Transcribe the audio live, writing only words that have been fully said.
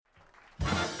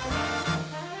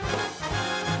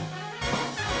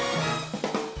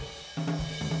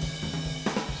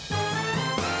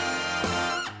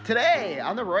Today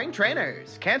on the Roaring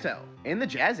Trainers, Kanto in the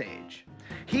Jazz Age.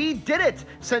 He did it!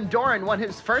 Sendoren won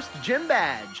his first gym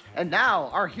badge, and now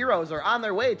our heroes are on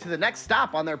their way to the next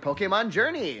stop on their Pokemon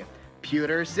journey,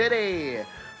 Pewter City.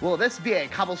 Will this be a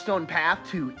cobblestone path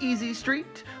to Easy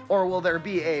Street, or will there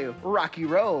be a rocky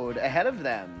road ahead of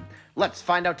them? Let's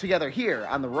find out together here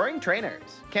on the Roaring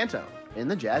Trainers, Kanto in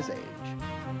the Jazz Age.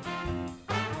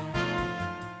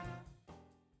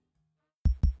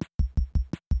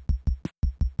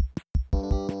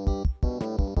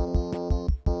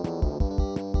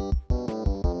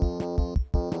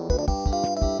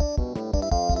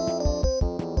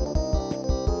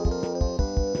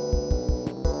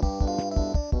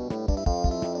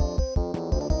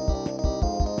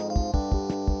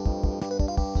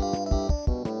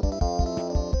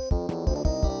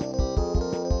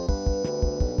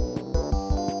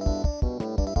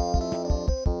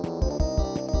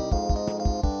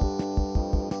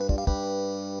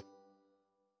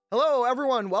 Hello,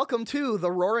 everyone. Welcome to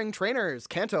the Roaring Trainers,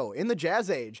 Kanto in the Jazz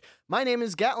Age. My name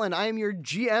is Gatlin. I am your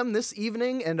GM this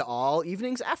evening and all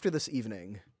evenings after this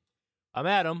evening. I'm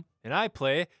Adam, and I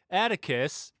play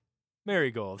Atticus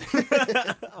Marigold.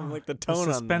 I'm like the tone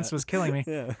The on suspense that. was killing me.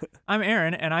 Yeah. I'm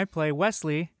Aaron, and I play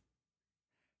Wesley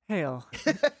Hale.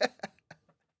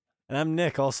 And I'm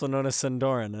Nick, also known as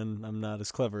Sendoren, and I'm not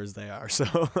as clever as they are,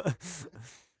 so.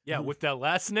 Yeah, with that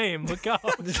last name, look out.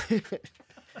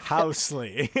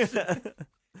 Housley.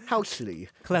 Housley.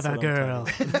 Clever girl.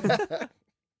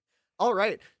 All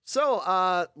right.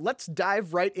 So let's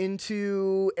dive right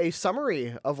into a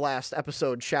summary of last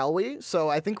episode, shall we? So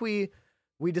I think we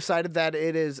decided that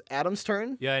it is Adam's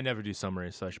turn. Yeah, I never do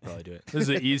summaries, so I should probably do it. This is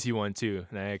an easy one, too,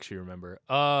 and I actually remember.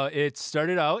 It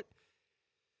started out.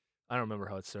 I don't remember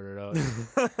how it started out.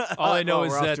 All I know Well,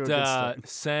 is we're off to a good that start.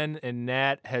 Sen and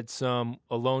Nat had some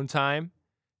alone time,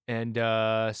 and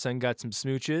Sen got some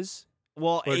smooches.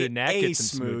 Well, Or did Nat a get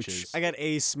some smooch. smooches? I got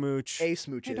a smooch. A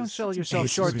smooches. Hey, don't sell yourself Hey,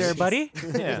 short there, smooches. buddy.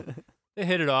 Yeah. They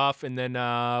hit it off, and then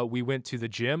we went to the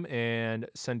gym, and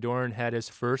Sendoren had his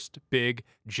first big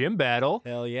gym battle.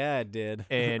 Hell yeah, it did.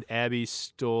 And Abby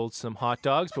stole some hot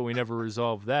dogs, but we never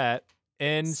resolved that.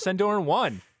 And Sendoren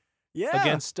won Yeah.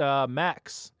 against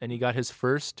Max, and he got his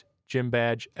first gym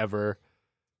badge ever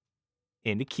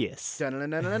and a kiss.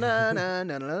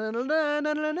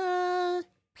 Dun-dun-dun-dun-dun-dun-dun-dun-dun-dun-dun-dun.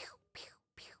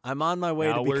 I'm on my way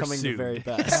Now to we're becoming the sued. very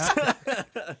best.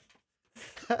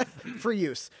 For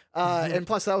use. And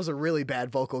plus, that was a really bad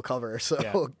vocal cover, so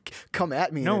Yeah. come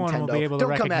at me, No Nintendo. one will be able to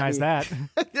Don't come at recognize me.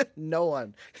 that. No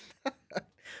one.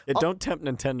 Yeah, don't tempt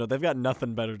Nintendo. They've got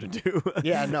nothing better to do.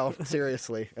 Yeah, no,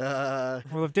 seriously. Well,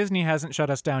 if Disney hasn't shut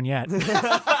us down yet.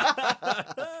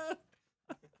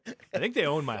 I think they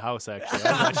own my house, actually.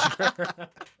 I'm not sure.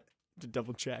 To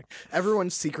double check. Everyone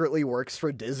secretly works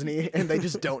for Disney, and they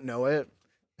just don't know it.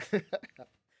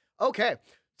 Okay,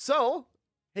 so,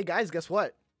 hey guys, guess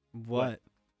what? What?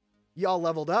 Y'all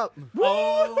leveled up.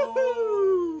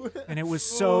 Woo! And it was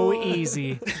so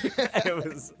easy. It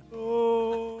was.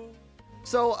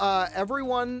 So,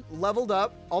 everyone leveled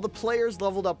up. All the players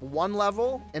leveled up 1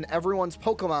 level, and everyone's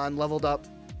Pokemon leveled up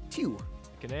 2.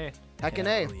 Heckin' Heckin'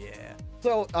 A. Hell yeah.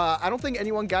 So, I don't think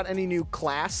anyone got any new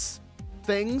class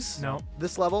things. No.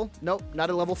 This level. Nope, not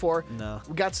at level 4. No.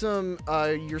 We got some,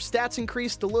 your stats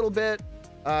increased a little bit.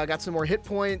 Got some more hit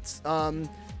points.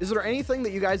 Is there anything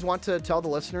that you guys want to tell the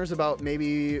listeners about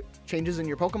maybe changes in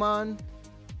your Pokemon?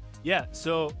 Yeah,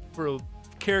 so for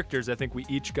characters, I think we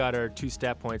each got our 2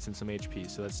 stat points and some HP,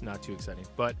 so that's not too exciting.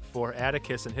 But for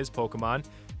Atticus and his Pokemon,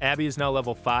 Abby is now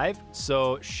level 5,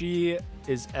 so she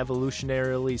is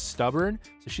evolutionarily stubborn.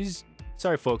 So she's,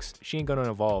 sorry folks, she ain't gonna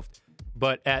evolve.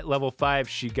 But at level 5,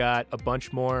 she got a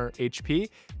bunch more HP,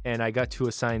 and I got to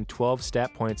assign 12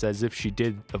 stat points as if she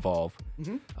did evolve.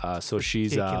 So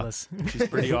she's Ridiculous. she's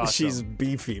pretty awesome. She's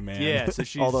beefy, man. Yeah, so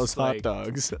she's all those like- hot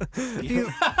dogs.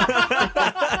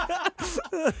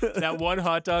 That one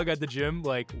hot dog at the gym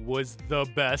was the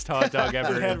best hot dog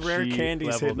ever. It had and rare she candies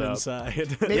leveled hidden up.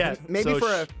 inside. Maybe, Yeah, maybe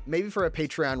so for a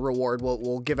Patreon reward,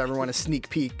 we'll give everyone a sneak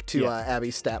peek to Yeah.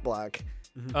 Abby's stat block.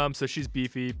 So she's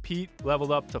beefy. Pete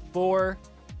leveled up to 4,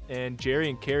 and Jerry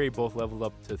and Carrie both leveled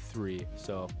up to 3.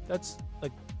 So that's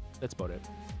about it.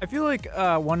 I feel like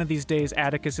one of these days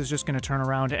Atticus is just going to turn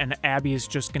around and Abby is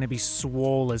just going to be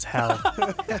swole as hell.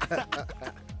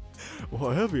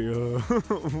 Well, Abby,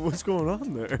 what's going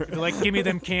on there? Like, give me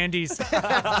them candies.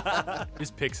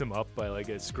 Just picks him up by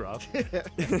a scruff.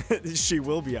 She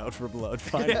will be out for blood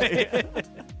finally.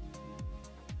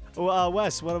 Well,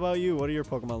 Wes, what about you? What are your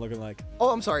Pokemon looking like? Oh,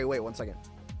 I'm sorry. Wait 1 second.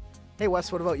 Hey, Wes,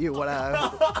 what about you? What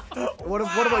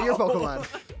about your Pokemon?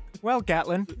 Well,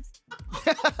 Gatlin,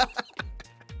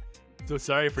 So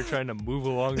sorry for trying to move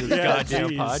along this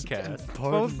goddamn podcast.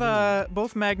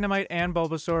 Both Magnemite and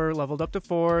Bulbasaur leveled up to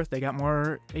 4. They got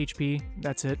more HP.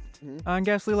 That's it. And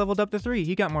Ghastly leveled up to 3.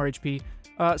 He got more HP.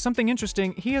 Something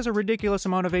interesting, he has a ridiculous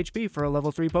amount of HP for a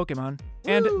level 3 Pokemon.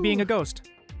 And being a ghost.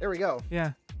 There we go.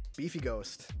 Yeah. Beefy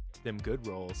ghost. Them good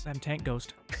rolls. I'm Tank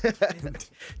Ghost.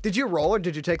 Did you roll or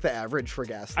did you take the average for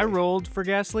Ghastly? I rolled for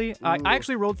Ghastly. I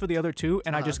actually rolled for the other two,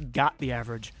 and I just got the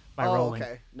average by rolling.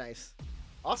 Okay. Nice.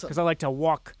 Awesome. Because I like to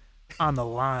walk on the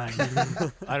line.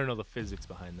 I don't know the physics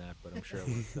behind that, but I'm sure it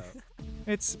works out.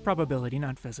 It's probability,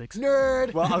 not physics.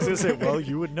 Nerd. Well, I was gonna say, well,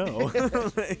 you would know.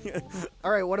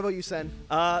 All right. What about you, Sen?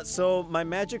 So my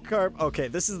Magikarp. Okay,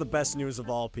 this is the best news of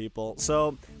all, people.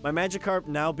 So my Magikarp,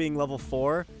 now being level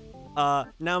 4,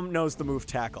 now knows the move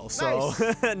Tackle. So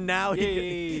now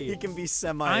he can be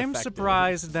semi-effective. I'm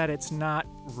surprised that it's not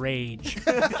Rage.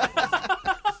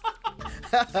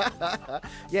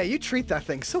 Yeah, you treat that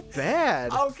thing so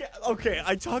bad. Okay.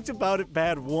 I talked about it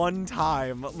bad one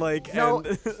time. Like, No.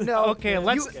 Okay,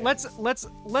 let's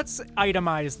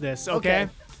itemize this, okay?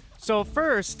 So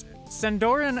first,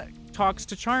 Sendoren talks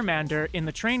to Charmander in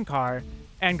the train car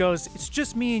and goes, "It's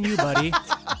just me and you, buddy.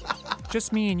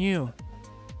 Just me and you."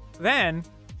 Then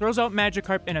throws out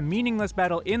Magikarp in a meaningless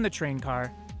battle in the train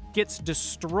car, gets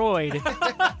destroyed.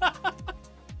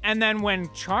 And then when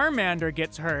Charmander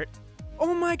gets hurt,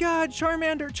 "Oh my God,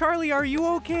 Charmander, Charlie, are you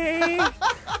okay?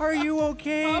 Are you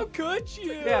okay?" How could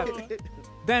you? Yeah.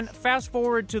 Then fast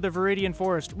forward to the Viridian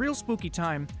Forest, real spooky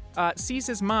time. Sees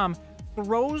his mom,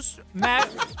 throws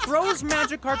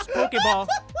Magikarp's Pokeball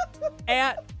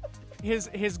at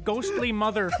his ghostly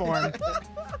mother form.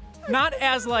 Not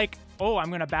as like, oh,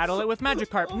 I'm gonna battle it with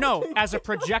Magikarp. No, as a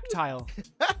projectile.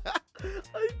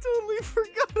 I totally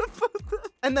forgot about that.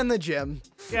 And then the gym.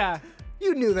 Yeah.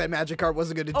 You knew that Magikarp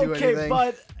wasn't going to do anything. Okay,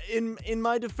 but in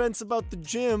my defense about the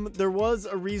gym, there was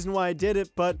a reason why I did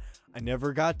it, but I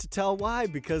never got to tell why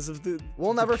because of the.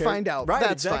 We'll never find out. Right,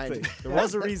 That's exactly. fine. There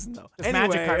was a reason though. Does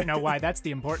Magikarp know why? That's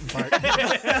the important part.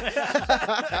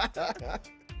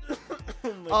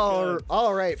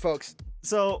 All right, folks.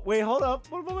 So wait, hold up.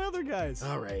 What about my other guys?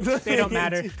 All right. They don't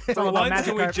matter. It's all about Once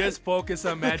can we Magikarp. just focus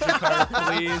on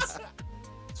Magikarp, please?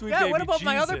 Sweet Yeah, baby what about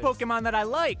my other Jesus. Pokemon that I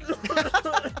like?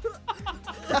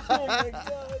 Oh my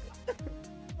God.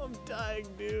 I'm dying,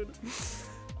 dude.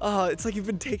 It's like you've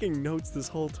been taking notes this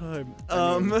whole time.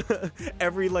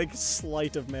 Every like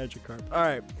slight of Magikarp. All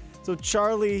right. So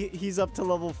Charlie, he's up to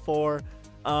level 4.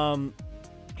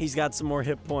 He's got some more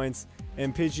hit points,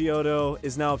 and Pidgeotto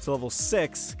is now up to level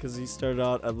 6 because he started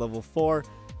out at level 4,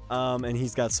 and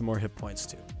he's got some more hit points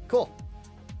too. Cool.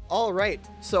 All right.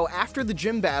 So after the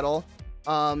gym battle,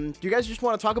 do you guys just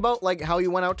want to talk about like how you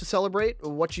went out to celebrate,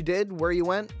 what you did, where you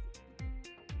went?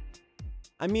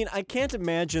 I mean, I can't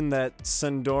imagine that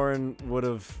Sendoren would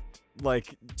have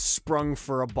like sprung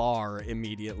for a bar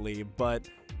immediately, but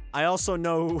I also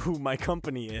know who my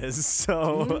company is,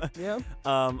 so Yeah.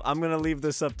 I'm gonna leave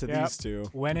this up to these two.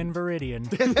 When in Viridian.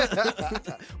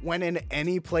 Went in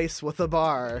any place with a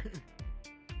bar.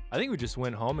 I think we just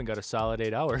went home and got a solid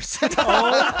 8 hours.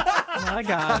 Oh my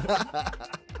God.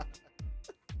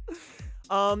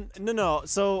 No.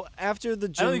 So after the I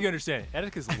don't gym, think you understand.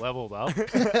 Atticus leveled up.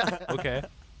 Okay.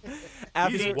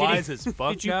 after, He's wise as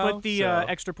fuck Did you now, put the so-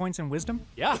 extra points in wisdom?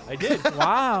 Yeah, I did.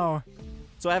 Wow.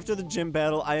 so after the gym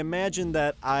battle, I imagine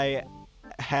that I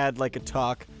had like a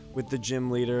talk with the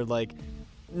gym leader, like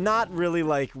not really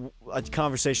like a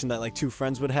conversation that like two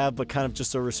friends would have, but kind of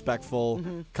just a respectful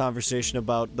conversation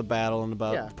about the battle and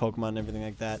about Pokemon and everything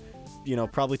like that. You know,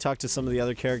 probably talk to some of the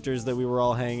other characters that we were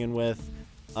all hanging with.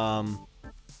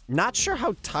 Not sure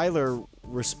how Tyler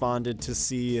responded to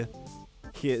seeing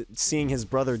his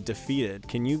brother defeated.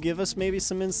 Can you give us maybe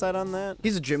some insight on that?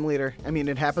 He's a gym leader. I mean,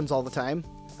 it happens all the time.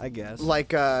 I guess.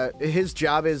 Like, his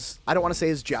job is, I don't want to say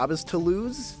his job is to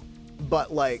lose,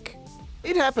 but like,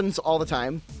 it happens all the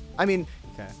time. I mean,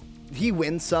 Okay. he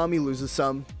wins some, he loses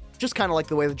some. Just kind of like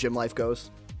the way the gym life goes.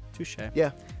 Touche.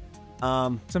 Yeah.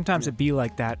 Sometimes it be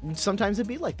like that. Sometimes it'd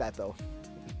be like that, though.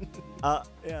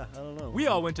 Yeah, I don't know. We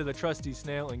all went to the Trusty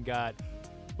Snail and got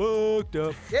booked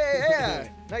up. Yeah.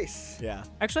 Nice. Yeah.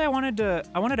 Actually, I wanted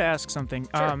to ask something.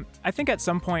 Sure. I think at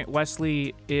some point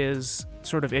Wesley is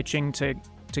sort of itching to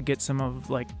get some of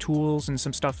like tools and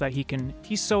some stuff that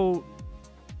he's so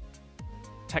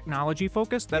technology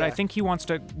focused that I Yeah. think he wants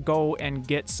to go and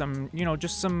get some,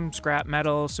 just some scrap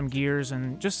metal, some gears,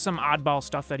 and just some oddball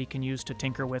stuff that he can use to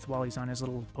tinker with while he's on his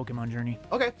little Pokemon journey.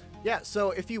 Okay. Yeah.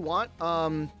 So if you want,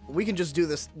 we can just do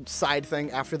this side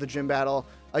thing after the gym battle.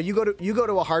 You go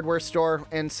to a hardware store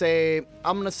and say,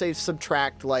 I'm gonna say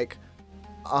subtract like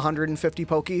 150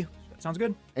 Poke Sounds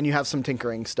good. And you have some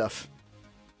tinkering stuff.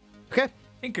 Okay.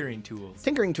 Tinkering tools.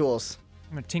 Tinkering tools.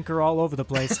 I'm gonna tinker all over the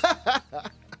place.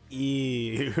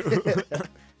 Ew.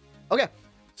 Okay.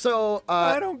 So,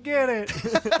 I don't get it.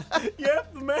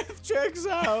 Yep, the math checks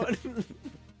out.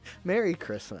 Merry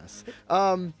Christmas.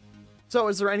 So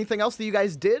is there anything else that you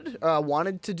guys did,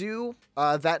 wanted to do,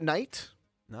 that night?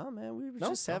 No, man, we were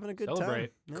just having a good Celebrate. time.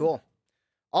 Yeah. Cool.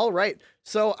 All right.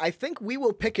 So I think we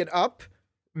will pick it up.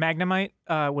 Magnemite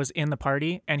was in the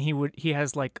party, and he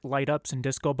has like light ups and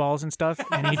disco balls and stuff,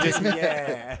 and he just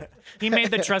Yeah. he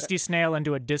made the trusty snail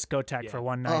into a discotheque for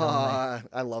one night only.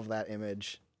 I love that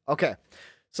image. Okay.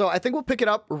 So I think we'll pick it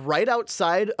up right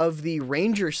outside of the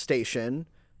ranger station.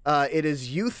 It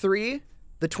is you three,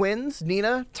 the twins,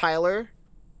 Nina, Tyler,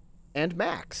 and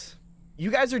Max. You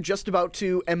guys are just about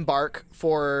to embark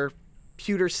for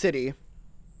Pewter City,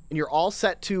 and you're all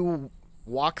set to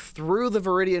walk through the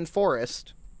Viridian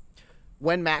Forest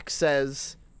when Max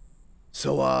says,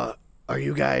 "So, are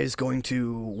you guys going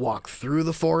to walk through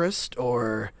the forest,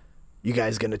 or you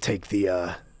guys gonna take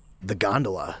the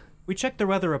gondola?" We checked the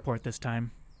weather report this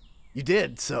time. You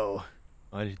did, so...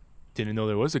 I didn't know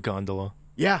there was a gondola.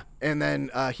 Yeah, and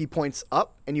then he points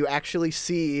up, and you actually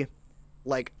see,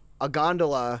 like, a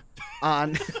gondola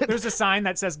on... There's a sign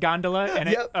that says gondola and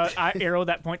Yep. an arrow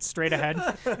that points straight ahead.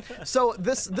 So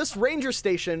this ranger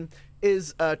station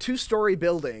is a 2-story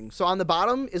building. So on the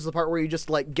bottom is the part where you just,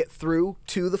 like, get through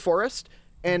to the forest,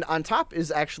 and on top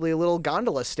is actually a little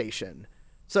gondola station.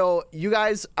 So you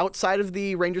guys, outside of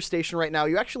the ranger station right now,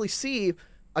 you actually see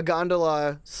a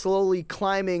gondola slowly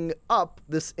climbing up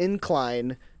this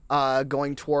incline,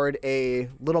 going toward a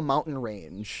little mountain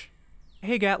range.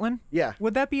 Hey, Gatlin. Yeah.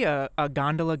 Would that be a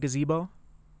gondola gazebo?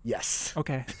 Yes.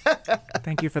 Okay.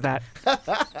 Thank you for that.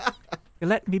 You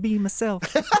let me be myself.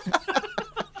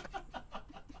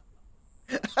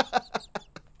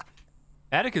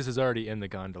 Atticus is already in the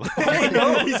gondola. I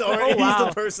know, he's already wow. he's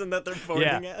the person that they're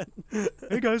pointing at.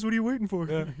 Hey, guys, what are you waiting for?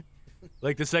 Yeah.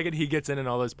 Like the second he gets in and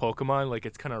all those Pokemon, like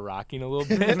it's kind of rocking a little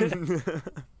bit.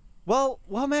 Well,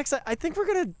 Max, I think we're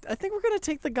gonna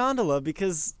take the gondola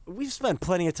because we've spent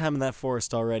plenty of time in that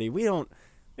forest already. We don't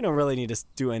really need to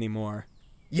do any more.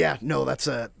 Yeah, no, that's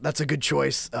a good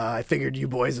choice. I figured you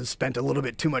boys have spent a little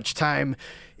bit too much time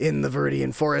in the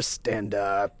Viridian Forest and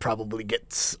probably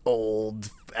gets old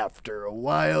after a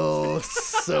while.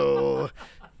 So,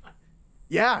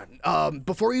 yeah,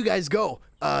 before you guys go,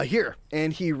 here.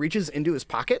 And he reaches into his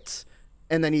pockets,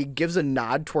 and then he gives a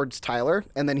nod towards Tyler,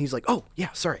 and then he's like, "Oh,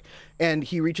 yeah, sorry." And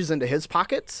he reaches into his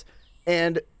pockets,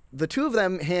 and the two of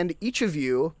them hand each of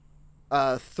you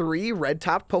 3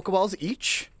 red-topped Pokeballs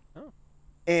each.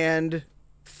 And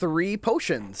 3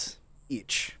 potions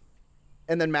each.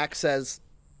 And then Max says,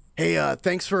 "Hey,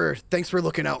 thanks for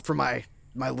looking out for my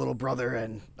little brother,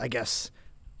 and I guess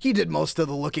he did most of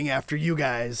the looking after you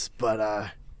guys,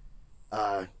 but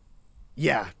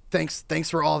yeah, thanks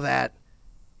for all that.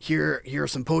 Here are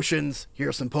some potions, here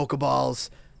are some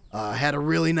Pokeballs. Had a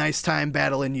really nice time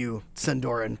battling you,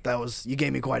 Sendoren. You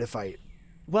gave me quite a fight."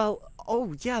 Well,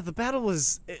 oh yeah, the battle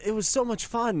was so much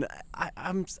fun.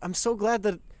 I'm so glad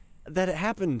that it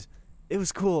happened. It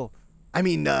was cool. I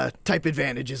mean, type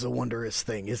advantage is a wondrous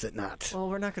thing, is it not? Well,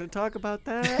 we're not going to talk about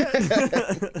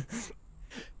that.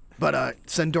 But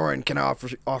Sendoren, can I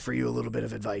offer you a little bit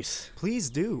of advice? Please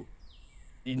do.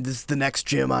 This is the next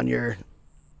gym on your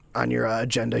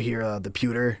agenda here, the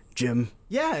Pewter gym.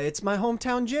 Yeah, it's my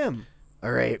hometown gym.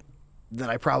 All right, then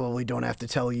I probably don't have to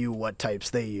tell you what types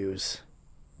they use.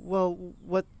 Well,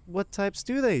 what types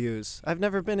do they use? I've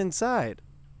never been inside.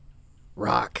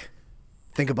 Rock.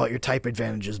 Think about your type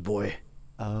advantages, boy.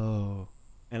 Oh.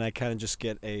 And I kind of just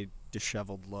get a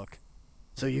disheveled look.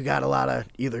 So you got a lot of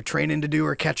either training to do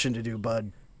or catching to do,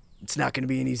 bud. It's not going to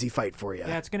be an easy fight for you.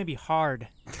 Yeah, it's gonna be hard.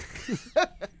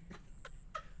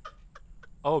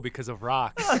 Oh, because of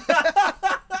rocks.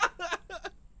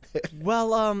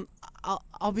 Well,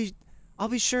 I'll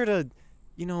be sure to,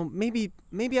 maybe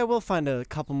I will find a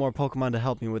couple more Pokemon to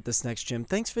help me with this next gym.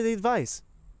 Thanks for the advice.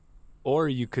 Or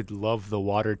you could love the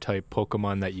water type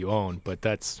Pokemon that you own, but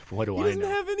what do I know? He doesn't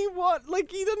have any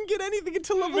he doesn't get anything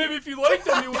until level. Maybe if you liked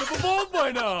him, he would have evolved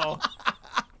by now.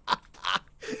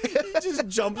 He just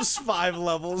jumps 5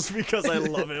 levels because I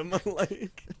love him.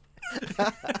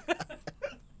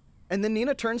 And then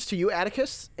Nina turns to you,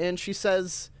 Atticus, and she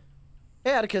says,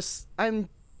 "Hey, Atticus, I'm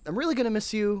really gonna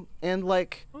miss you." And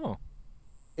Oh.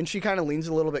 And she kind of leans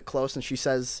a little bit close, and she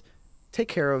says, "Take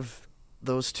care of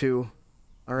those 2.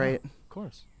 All right." Of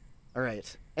course. All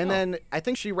right. And then I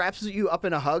think she wraps you up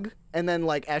in a hug, and then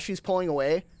as she's pulling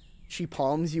away, she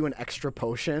palms you an extra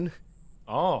potion,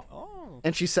 Oh. Oh.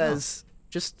 and she says,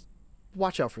 "Just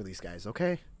watch out for these guys,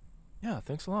 okay? Yeah,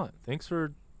 thanks a lot. Thanks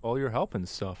for all your help and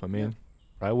stuff. I mean,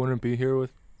 I wouldn't be here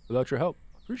without your help.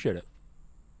 Appreciate it.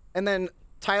 And then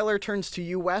Tyler turns to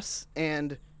you, Wes,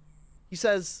 and he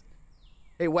says,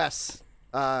 "Hey, Wes,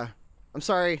 I'm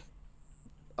sorry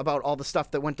about all the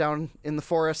stuff that went down in the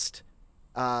forest.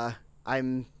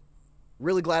 I'm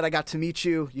really glad I got to meet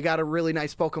you. You got a really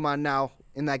nice Pokemon now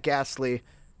in that Ghastly.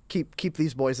 Keep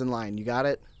these boys in line. You got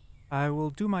it?" I will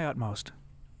do my utmost.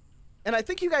 And I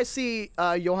think you guys see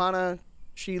Johanna.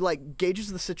 She like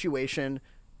gauges the situation,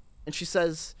 and she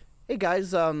says, "Hey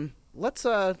guys, let's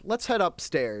head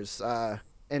upstairs."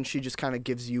 And she just kind of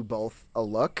gives you both a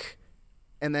look,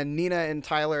 and then Nina and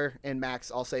Tyler and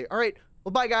Max all say, "All right,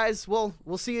 well, bye guys. We'll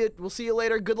see you. We'll see you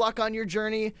later. Good luck on your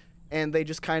journey." And they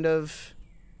just kind of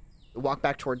walk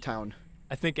back toward town.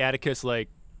 I think Atticus like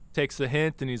takes the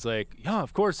hint and he's like, "Yeah,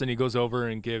 of course." And he goes over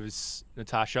and gives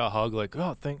Natasha a hug, like,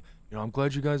 "Oh, I'm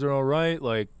glad you guys are all right."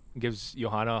 Like, gives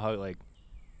Johanna a hug, like,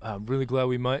 "I'm really glad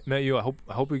we met you. I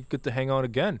hope we get to hang out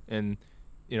again." And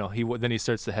then he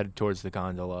starts to head towards the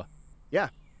gondola. Yeah.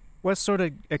 Wes sort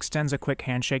of extends a quick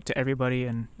handshake to everybody,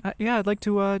 and I'd like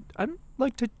to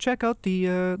check out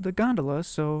the gondola.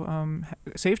 So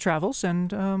safe travels,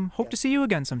 and hope to see you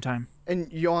again sometime. And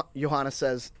Johanna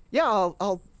says, "Yeah,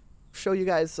 I'll show you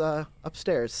guys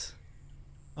upstairs."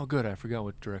 Oh, good. I forgot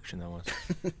what direction that was.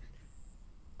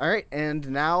 All right,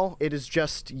 and now it is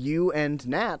just you and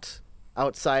Nat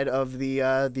outside of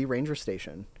the ranger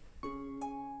station.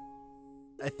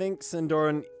 I think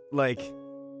Sendoren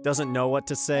doesn't know what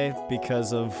to say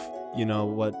because of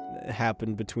what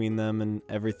happened between them and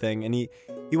everything, and he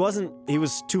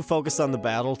was too focused on the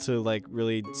battle to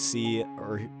really see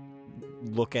or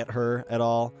look at her at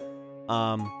all.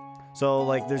 So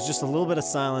there's just a little bit of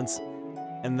silence,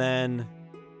 and then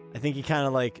I think he kind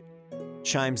of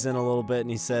chimes in a little bit,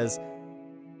 and he says,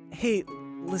 "Hey,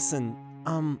 listen,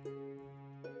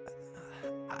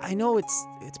 I know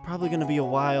it's probably gonna be a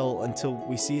while until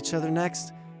we see each other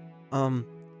next,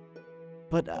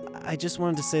 but I just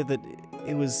wanted to say that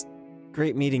it was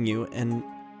great meeting you, and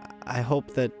I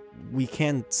hope that we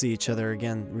can see each other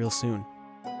again real soon."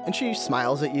 And she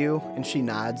smiles at you, and she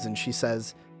nods, and she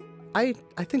says, I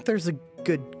think there's a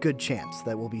good chance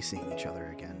that we'll be seeing each other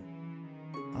again."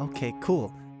 Okay,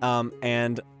 cool.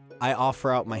 And I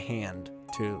offer out my hand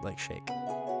to shake.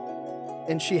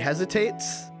 And she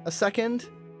hesitates a second,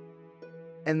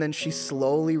 and then she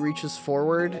slowly reaches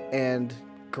forward and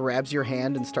grabs your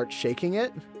hand and starts shaking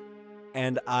it.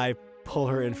 And I pull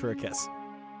her in for a kiss.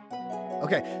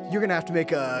 Okay, you're gonna have to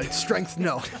make a strength.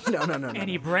 No. And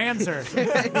he brands her.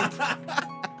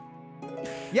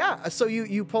 Yeah, so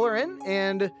you pull her in,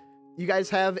 and you guys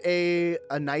have a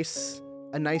nice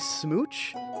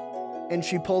smooch, and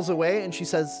she pulls away, and she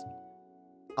says,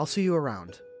 "I'll see you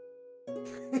around."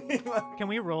 Can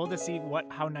we roll to see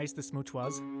how nice the smooch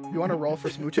was? You want to roll for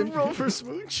smooching? Roll for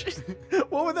smooch?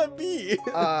 What would that be?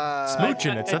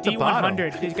 Smooching, it's at the bottom.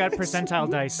 D100, he's got percentile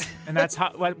dice, and that's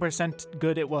what percent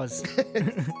good it was.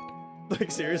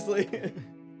 Seriously?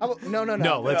 No.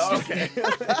 No, let's. Okay.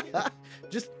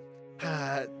 Just,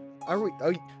 are we?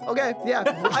 Oh, okay, yeah.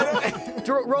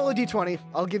 Roll a d20.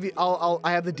 I'll give you.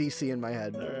 I have the DC in my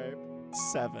head. All right.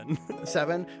 7.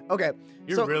 7. Okay.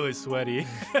 You're really sweaty.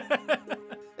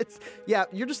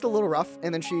 You're just a little rough,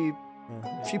 and then she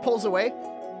pulls away,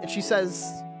 and she says,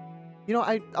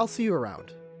 "I'll see you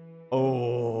around."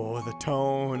 Oh, the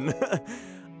tone.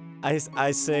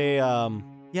 I say,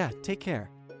 yeah, take care.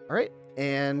 All right,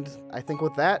 and I think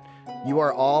with that, you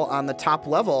are all on the top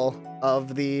level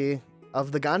of the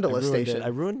gondola station. I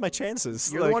ruined my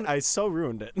chances. You're the one... I so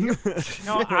ruined it.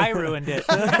 No, I ruined it.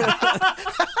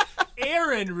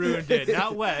 Aaron ruined it,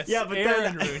 not Wes. Yeah, but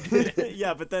Aaron ruined it.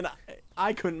 Yeah, but then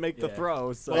I couldn't make the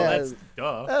throw. So Well, that's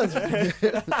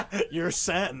duh. You're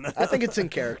Sen. I think it's in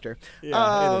character.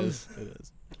 Yeah, it is. It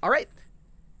is. All right,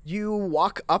 you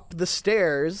walk up the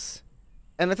stairs,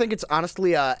 and I think it's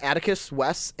honestly Atticus,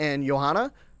 Wes, and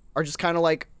Johanna are just kind of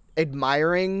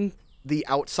admiring the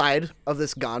outside of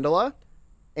this gondola,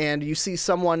 and you see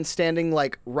someone standing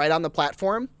right on the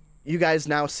platform. You guys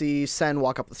now see Sen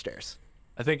walk up the stairs.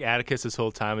 I think Atticus this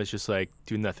whole time is just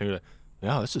doing that thing.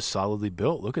 Yeah, this is solidly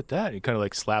built. Look at that. He kind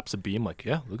of slaps a beam.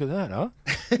 Yeah, look at that, huh?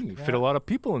 You can fit a lot of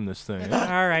people in this thing. Huh?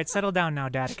 All right, settle down now,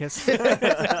 Daticus.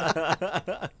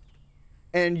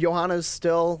 And Johanna's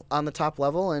still on the top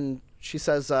level, and she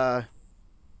says,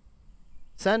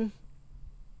 "Sen,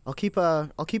 I'll keep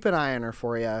an eye on her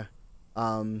for you,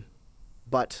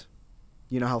 but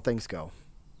you know how things go."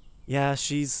 Yeah,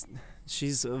 she's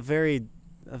a very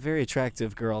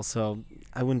attractive girl, so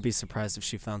I wouldn't be surprised if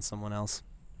she found someone else.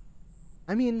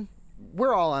 I mean,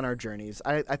 we're all on our journeys.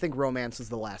 I think romance is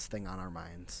the last thing on our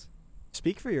minds.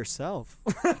 Speak for yourself.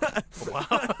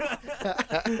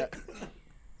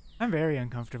 I'm very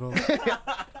uncomfortable.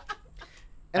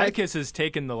 Atticus has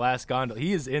taken the last gondola.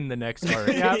 He is in the next part.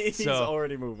 He's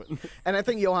already moving. And I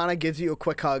think Johanna gives you a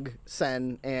quick hug,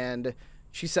 Sen, and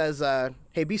she says,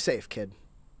 hey, be safe, kid.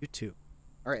 You too.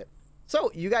 All right.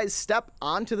 So you guys step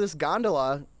onto this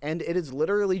gondola, and it is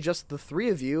literally just the three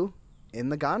of you in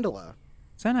the gondola.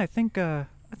 Sen, I think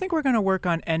we're gonna work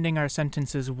on ending our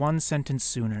sentences one sentence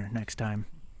sooner next time.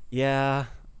 Yeah,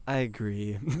 I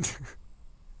agree.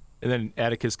 And then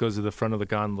Atticus goes to the front of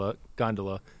the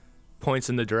gondola, points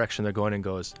in the direction they're going, and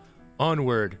goes,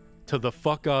 onward to the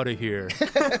fuck out of here.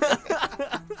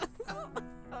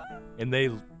 And they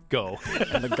go.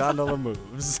 And the gondola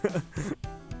moves.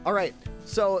 All right.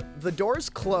 So the doors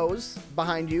close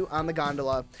behind you on the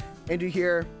gondola, and you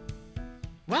hear,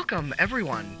 welcome,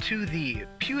 everyone, to the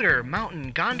Pewter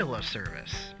Mountain Gondola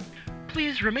Service.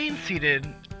 Please remain seated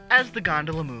as the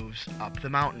gondola moves up the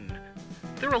mountain.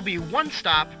 There will be one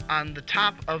stop on the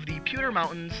top of the Pewter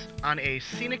Mountains on a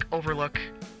scenic overlook,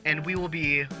 and we will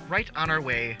be right on our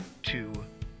way to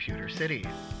Pewter City.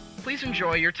 Please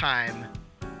enjoy your time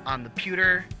on the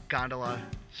Pewter Gondola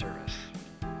Service.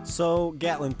 So,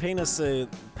 Gatlin, paint us a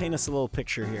little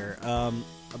picture here.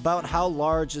 About how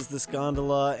large is this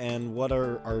gondola, and what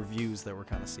are our views that we're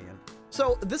kind of seeing?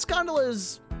 So this gondola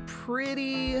is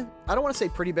pretty, I don't want to say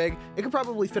pretty big. It could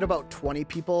probably fit about 20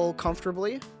 people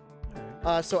comfortably.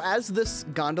 So as this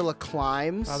gondola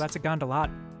climbs... Oh, that's a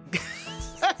gondola.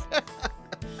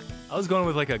 I was going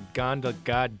with like a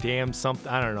goddamn something.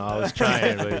 I don't know. I was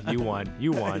trying, but you won.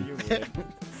 You won.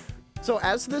 So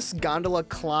as this gondola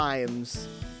climbs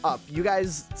up, you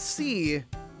guys see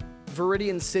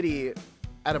Viridian City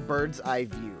at a bird's eye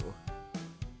view.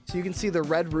 So you can see the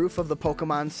red roof of the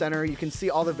Pokemon Center. You can see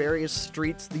all the various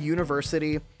streets, the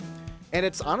university, and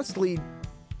it's honestly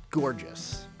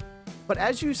gorgeous. But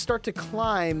as you start to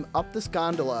climb up this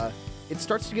gondola, it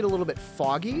starts to get a little bit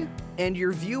foggy, and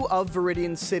your view of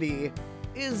Viridian City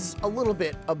is a little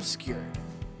bit obscured.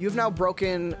 You've now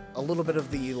broken a little bit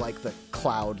of the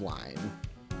cloud line.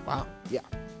 Wow. Yeah.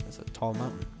 That's a tall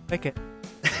mountain. Lick it.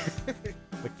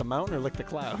 Lick the mountain or lick the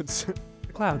clouds?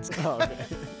 The clouds. Oh, okay.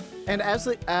 And as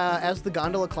the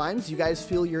gondola climbs, you guys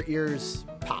feel your ears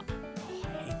pop. Oh,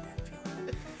 I hate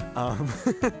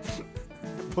that feeling.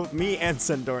 Both me and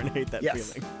Sendoren hate that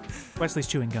Yes. feeling. Wesley's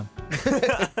chewing gum.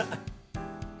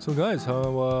 So guys,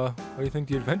 how do you think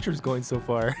the adventure's going so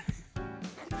far?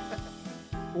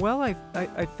 Well,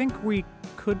 I think we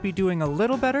could be doing a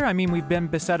little better. I mean, we've been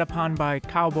beset upon by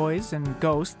cowboys and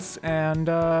ghosts, and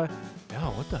Yeah,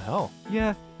 what the hell?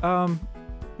 yeah.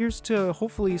 Here's to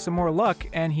hopefully some more luck.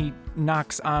 And he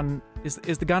knocks on. Is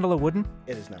the gondola wooden?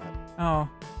 It is not. Oh.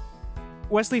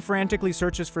 Wesley frantically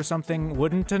searches for something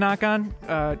wooden to knock on.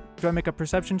 Do I make a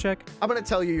perception check? I'm going to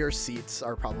tell you your seats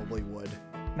are probably wood.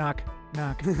 Knock.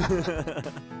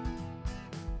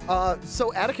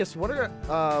 So Atticus, what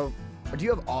are do you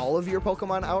have all of your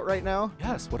Pokemon out right now?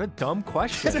 Yes, what a dumb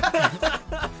question.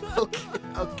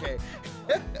 Okay.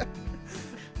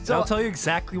 So I'll tell you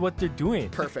exactly what they're doing.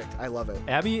 Perfect. I love it.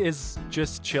 Abby is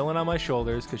just chilling on my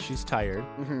shoulders because she's tired.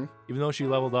 Mm-hmm. Even though she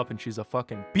leveled up and she's a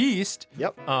fucking beast.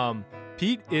 Yep.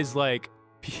 Pete is like...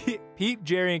 Pete,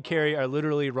 Jerry, and Carrie are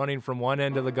literally running from one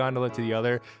end of the gondola to the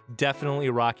other, definitely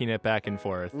rocking it back and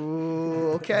forth.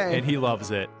 Ooh, okay. And he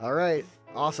loves it. All right.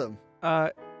 Awesome.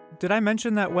 Did I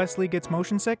mention that Wesley gets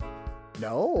motion sick?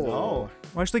 No.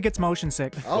 Wesley gets motion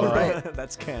sick. All right.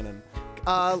 That's canon.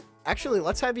 Actually,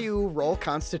 let's have you roll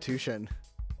Constitution.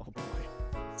 Oh boy.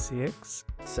 6.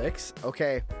 6.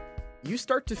 Okay. You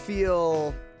start to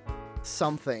feel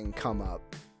something come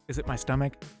up. Is it my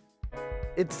stomach?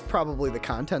 It's probably the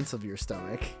contents of your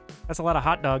stomach. That's a lot of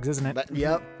hot dogs, isn't it?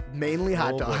 Yep. Mainly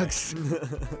hot Oh, boy. dogs.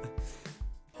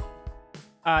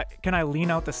 Can I lean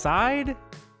out the side?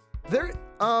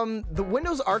 The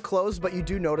windows are closed, but you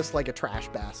do notice a trash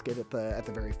basket at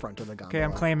the very front of the gondola. Okay,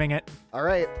 I'm claiming it. All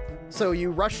right. So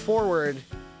you rush forward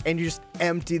and you just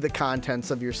empty the contents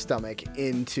of your stomach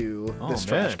into this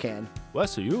trash man. can.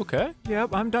 Wes, are you okay?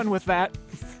 Yep, I'm done with that.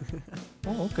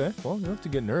 Oh, okay. Well, you don't have to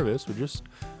get nervous. We're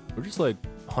just like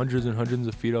hundreds and hundreds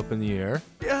of feet up in the air.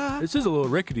 Yeah. This is a little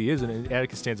rickety, isn't it?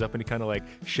 Atticus stands up and he kind of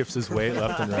shifts his weight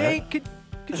left and right. Hey, could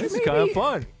you This is maybe... kind of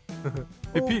fun.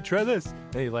 Hey, Pete, try this.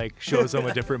 And he shows him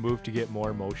a different move to get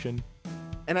more motion.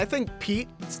 And I think Pete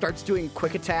starts doing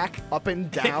quick attack up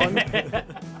and down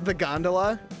the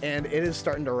gondola, and it is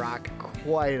starting to rock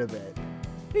quite a bit.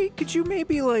 Hey, could you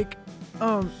maybe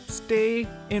stay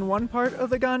in one part of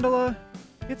the gondola?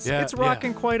 It's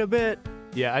rocking quite a bit.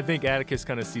 Yeah, I think Atticus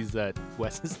kind of sees that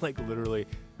Wes is like literally,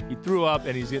 he threw up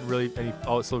and he's getting really, and he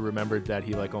also remembered that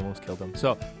he like almost killed him.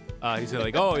 So he's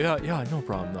like, oh yeah, no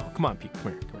problem, no. Come on, Pete,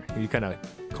 come here. He kind of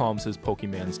calms his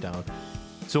Pokemans down.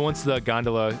 So once the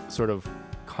gondola sort of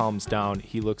calms down,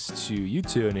 he looks to you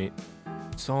two and it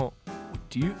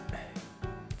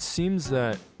seems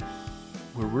that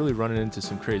we're really running into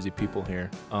some crazy people here.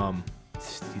 Do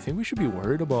you think we should be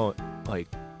worried about like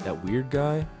that weird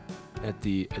guy at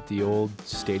the old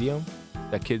stadium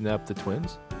that kidnapped the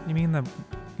twins? You mean the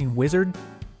wizard?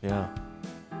 Yeah.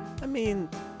 I mean,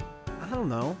 I don't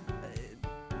know.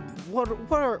 What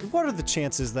are the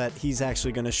chances that he's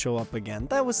actually going to show up again?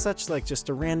 That was such like just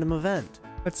a random event.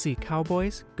 Let's see,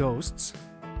 cowboys, ghosts,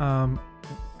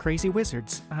 crazy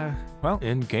wizards.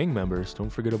 And gang members. Don't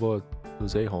forget about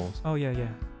those a-holes. Oh yeah.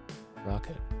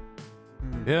 Rocket.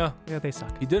 Yeah. Yeah, they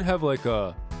suck. He did have like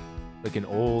an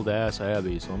old ass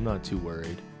Abby, so I'm not too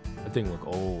worried. That thing look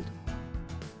old.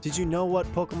 Did you know what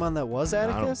Pokemon that was,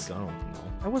 Atticus? I don't know.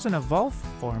 That was an evolved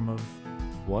form of...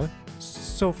 What?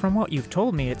 So from what you've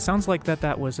told me, it sounds like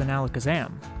that was an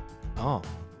Alakazam. Oh.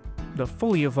 The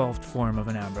fully evolved form of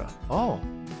an Abra. Oh.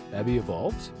 Abby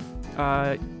evolves?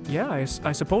 Yeah,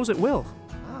 I suppose it will.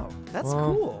 Wow, that's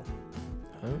cool.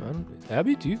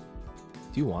 Abby, do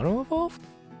you want to evolve?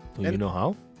 Do you know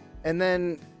how? And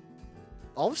then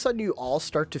all of a sudden you all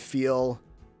start to feel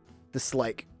this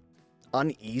like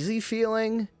uneasy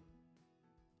feeling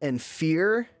and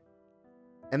fear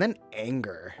and then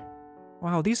anger.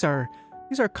 Wow, these are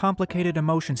complicated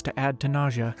emotions to add to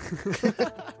nausea.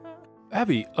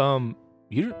 Abby,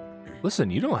 you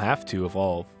don't have to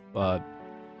evolve.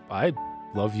 I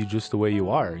love you just the way you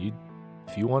are.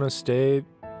 If you want to stay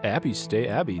Abby, stay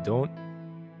Abby. Don't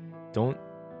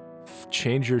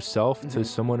change yourself to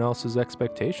someone else's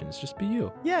expectations. Just be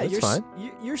you. Yeah, that's fine.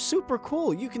 You're super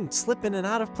cool. You can slip in and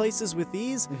out of places with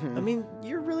ease. I mean,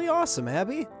 you're really awesome,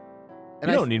 Abby.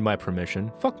 And you don't need my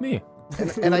permission. Fuck me.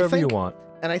 And whatever you want.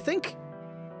 And I think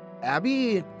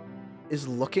Abby is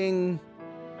looking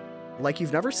like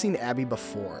you've never seen Abby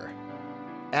before.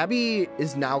 Abby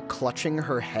is now clutching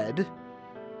her head,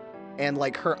 and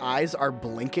like her eyes are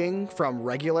blinking from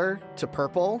regular to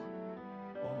purple.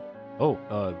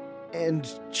 And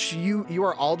you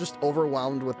are all just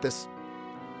overwhelmed with this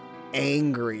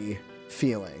angry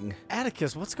feeling.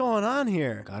 Atticus, what's going on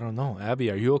here? I don't know. Abby,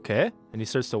 are you okay? And he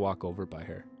starts to walk over by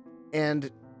her.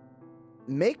 And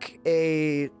make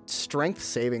a strength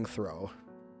saving throw.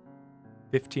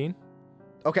 15?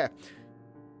 Okay.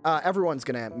 Everyone's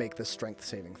going to make this strength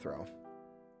saving throw.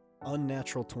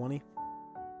 Unnatural 20.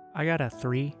 I got a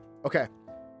 3. Okay.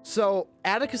 So,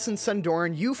 Atticus and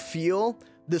Sendoren, you feel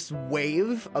this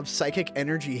wave of psychic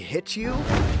energy hit you,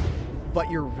 but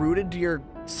you're rooted to your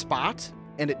spot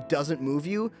and it doesn't move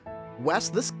you. Wes,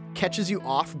 this catches you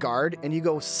off guard and you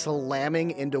go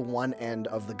slamming into one end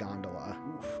of the gondola.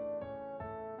 Oof.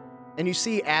 And you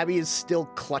see Abby is still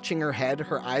clutching her head.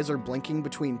 Her eyes are blinking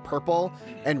between purple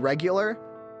and regular.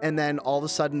 And then all of a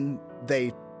sudden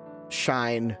they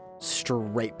shine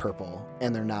straight purple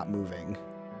and they're not moving.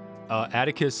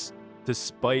 Atticus,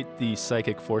 despite the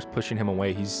psychic force pushing him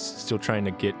away, he's still trying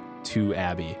to get to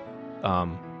Abby.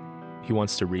 He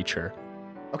wants to reach her.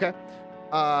 Okay.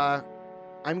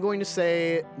 I'm going to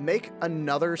say make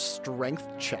another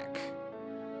strength check.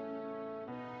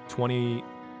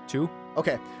 22?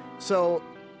 Okay. So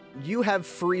you have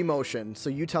free motion, so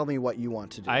you tell me what you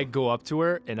want to do. I go up to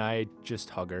her and I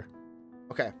just hug her.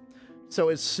 Okay. So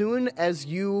as soon as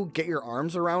you get your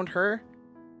arms around her,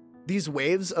 these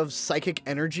waves of psychic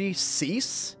energy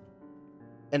cease,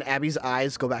 and Abby's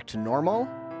eyes go back to normal,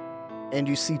 and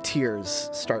you see tears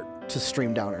start to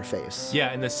stream down her face. Yeah,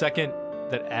 and the second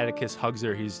that Atticus hugs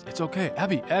her, it's okay.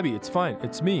 Abby, it's fine.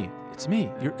 It's me.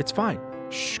 It's fine.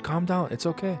 Shh, calm down. It's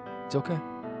okay.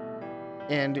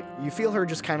 And you feel her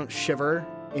just kind of shiver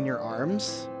in your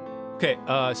arms. Okay,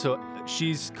 so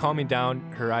she's calming down.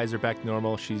 Her eyes are back to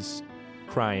normal. She's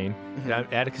crying. And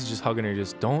Atticus is just hugging her.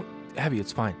 Don't, Abby,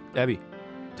 it's fine. Abby,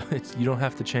 you don't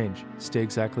have to change. Stay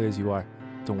exactly as you are.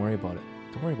 Don't worry about it.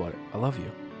 I love you.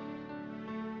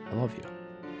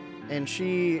 And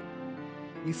you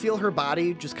feel her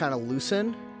body just kind of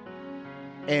loosen,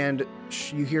 and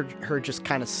you hear her just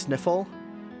kind of sniffle,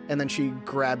 and then she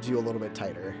grabs you a little bit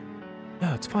tighter.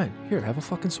 Yeah, it's fine. Here, have a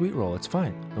fucking sweet roll. It's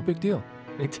fine. No big deal.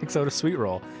 And he takes out a sweet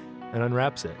roll and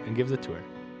unwraps it and gives it to her.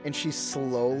 And she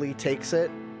slowly takes it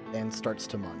and starts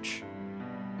to munch.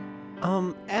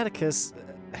 Atticus,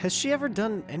 has she ever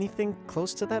done anything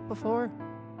close to that before?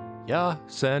 Yeah,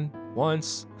 Sen,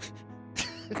 once.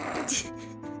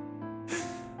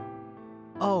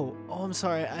 Oh, I'm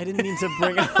sorry. I didn't mean to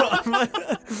bring it up.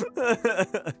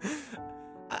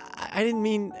 I didn't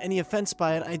mean any offense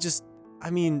by it.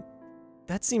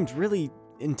 That seemed really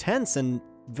intense and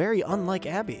very unlike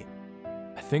Abby.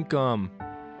 I think,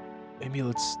 maybe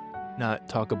let's not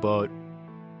talk about,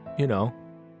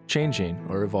 changing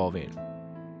or evolving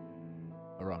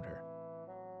around her.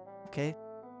 Okay.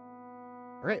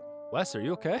 All right. Wes, are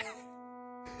you okay?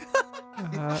 He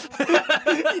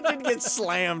did get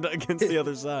slammed against the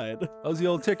other side. How's the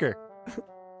old ticker?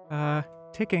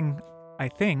 Ticking, I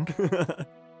think.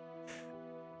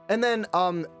 And then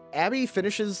Abby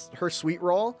finishes her sweet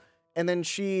roll, and then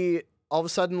she all of a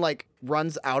sudden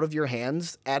runs out of your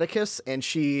hands, Atticus, and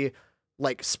she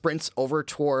sprints over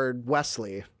toward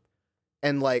Wesley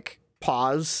and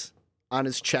paws on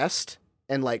his chest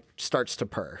and starts to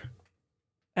purr.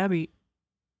 Abby,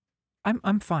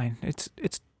 I'm fine. It's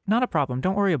not a problem.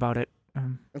 Don't worry about it.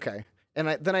 Okay. And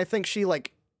then I think she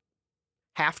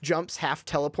half jumps, half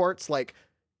teleports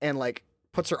and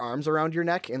puts her arms around your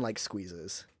neck and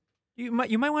squeezes. You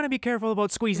might want to be careful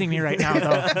about squeezing me right now,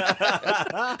 though.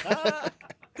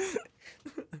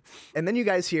 And then you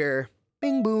guys hear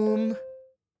bing boom.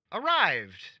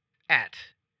 Arrived at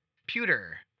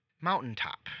Pewter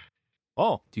Mountaintop.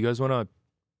 Oh, do you guys want to...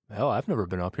 Hell, I've never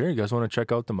been up here. You guys want to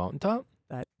check out the mountaintop?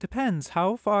 That depends.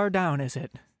 How far down is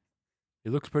it?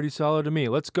 It looks pretty solid to me.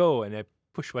 Let's go. And I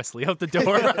push Wesley out the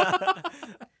door.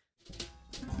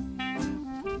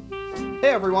 Hey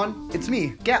everyone, it's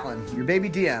me, Gatlin, your baby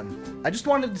DM. I just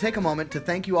wanted to take a moment to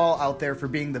thank you all out there for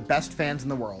being the best fans in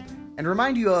the world, and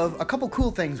remind you of a couple cool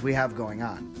things we have going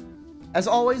on. As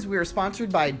always, we are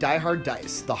sponsored by Die Hard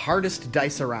Dice, the hardest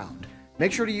dice around.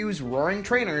 Make sure to use Roaring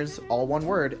Trainers, all one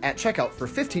word, at checkout for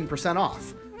 15%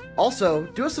 off. Also,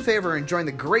 do us a favor and join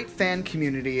the great fan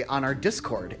community on our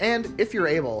Discord, and, if you're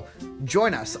able,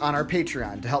 join us on our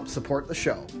Patreon to help support the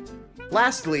show.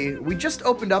 Lastly, we just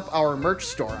opened up our merch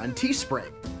store on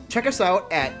Teespring. Check us out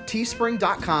at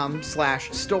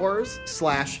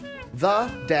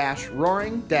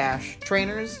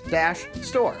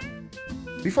teespring.com/stores/the-roaring-trainers-store.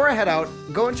 Before I head out,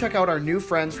 go and check out our new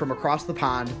friends from across the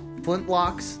pond,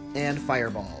 Flintlocks and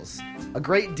Fireballs, a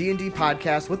great D&D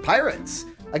podcast with pirates.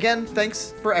 Again,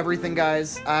 thanks for everything,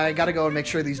 guys. I gotta go and make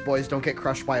sure these boys don't get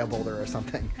crushed by a boulder or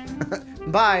something.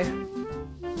 Bye!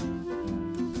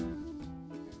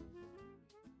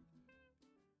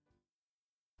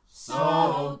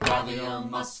 So gather your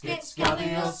muskets, gather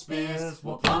your spears,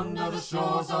 we'll plunder the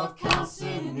shores of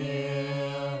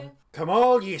Calcinear. Come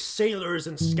all ye sailors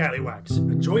and scallywags,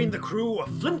 and join the crew of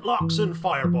Flintlocks and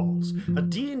Fireballs, a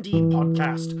D&D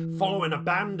podcast following a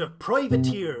band of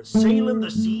privateers sailing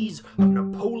the seas of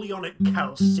Napoleonic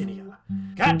Calcinia.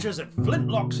 Catch us at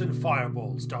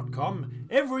flintlocksandfireballs.com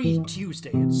every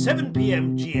Tuesday at 7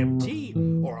 p.m.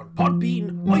 GMT, or on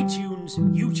Podbean, iTunes,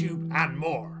 YouTube, and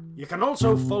more. You can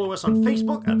also follow us on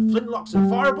Facebook at Flintlocks and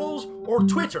Fireballs, or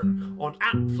Twitter on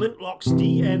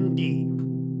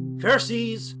 @FlintlocksDND. Fair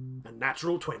seas and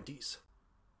natural 20s.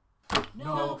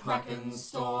 No kraken,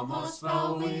 storm, or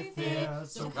spell we fear,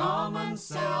 so come and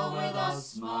sail with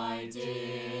us, my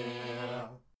dear.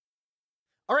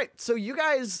 All right, so you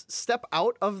guys step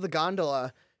out of the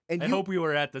gondola, and I hope we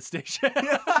were at the station.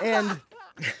 and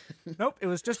Nope, it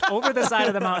was just over the side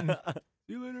of the mountain.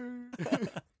 See you later.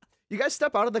 you guys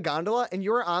step out of the gondola, and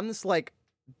you're on this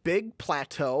big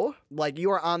plateau.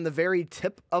 You are on the very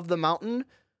tip of the mountain,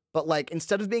 but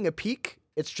instead of being a peak,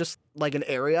 it's just an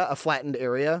area, a flattened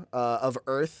area of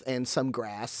earth and some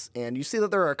grass. And you see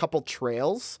that there are a couple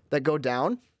trails that go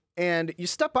down, and you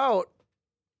step out,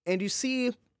 and you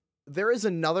see there is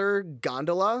another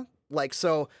gondola.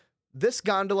 So this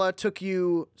gondola took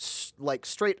you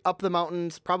straight up the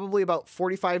mountains, probably about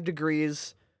 45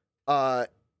 degrees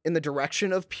in the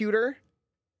direction of Pewter.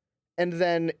 And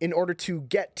then in order to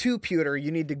get to Pewter,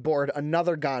 you need to board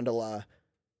another gondola,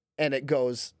 and it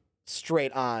goes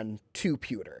straight on to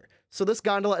Pewter. So this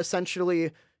gondola essentially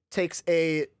takes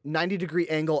a 90-degree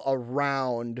angle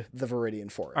around the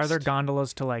Viridian Forest. Are there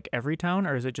gondolas to every town,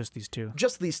 or is it just these two?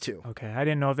 Just these two. Okay, I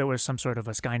didn't know if there was some sort of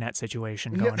a Skynet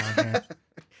situation going on here.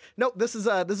 Nope, this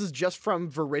is just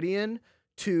from Viridian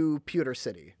to Pewter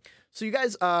City. So you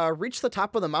guys reach the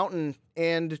top of the mountain,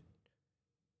 and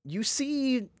you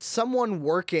see someone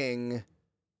working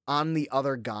on the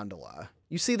other gondola.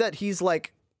 You see that he's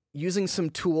using some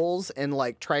tools and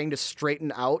trying to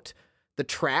straighten out the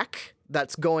track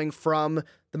that's going from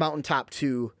the mountaintop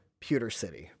to Pewter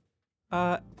City.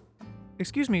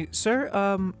 Excuse me, sir,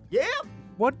 Yeah?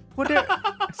 what are...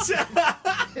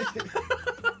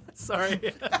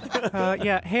 Sorry.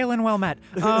 Yeah, hail and well met.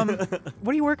 What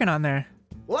are you working on there?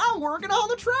 Well, I'm working on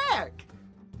the track.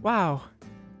 Wow.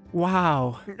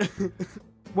 Wow.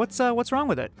 What's wrong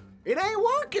with it? It ain't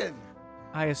working.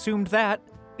 I assumed that.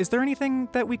 Is there anything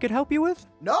that we could help you with?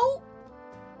 No.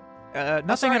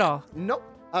 Nothing Sorry. at all. Nope.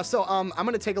 So I'm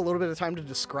gonna take a little bit of time to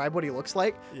describe what he looks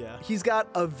like. Yeah. He's got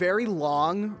a very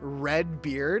long red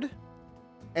beard,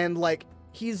 and like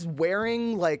he's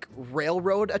wearing like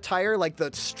railroad attire, like the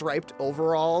striped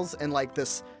overalls and like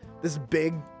this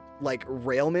big like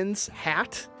railman's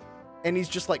hat, and he's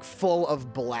just like full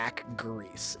of black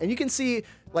grease. And you can see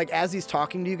like as he's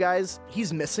talking to you guys,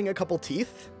 he's missing a couple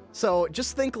teeth. So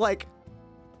just think like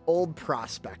old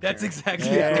prospector. That's exactly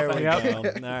There it. we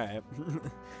Yep. go. All right.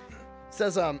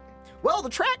 Says, well, the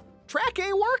track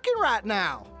ain't working right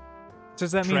now.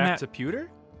 Does that mean Track that to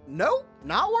pewter? Nope,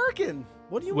 not working.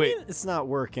 What do you Wait. mean it's not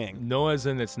working? No, as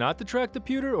in it's not the track to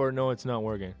pewter, or no, it's not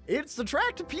working? It's the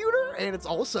track to pewter, and it's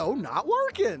also not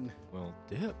working. Well,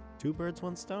 dip. Two birds,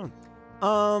 one stone.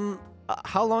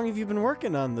 How long have you been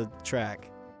working on the track?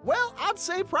 Well, I'd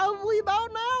say probably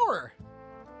about an hour.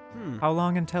 how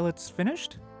long until it's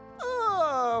finished?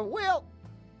 Well,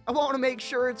 I want to make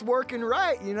sure it's working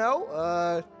right, you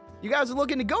know? You guys are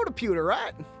looking to go to Pewter,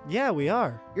 right? Yeah, we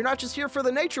are. You're not just here for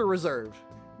the nature reserve.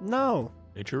 No.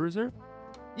 Nature reserve?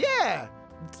 Yeah,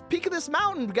 it's the peak of this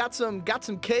mountain got some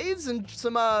caves and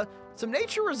some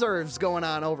nature reserves going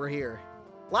on over here.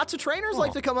 Lots of trainers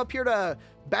like to come up here to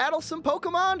battle some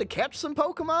Pokemon, to catch some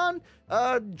Pokemon.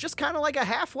 Just kind of like a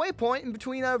halfway point in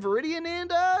between Viridian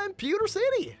and Pewter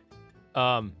City.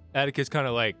 Atticus kind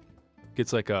of like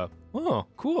gets like a, oh,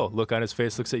 cool look on his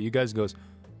face, looks at you guys and goes,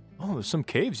 oh, there's some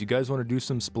caves. You guys want to do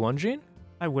some splunging?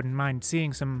 I wouldn't mind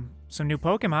seeing some new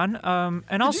Pokemon. And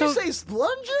Did also, you say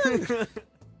splunging?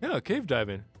 Yeah, cave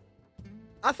diving.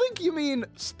 I think you mean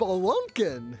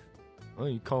spelunking. Well,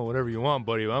 you call it whatever you want,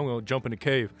 buddy. I'm going to jump in the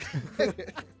cave.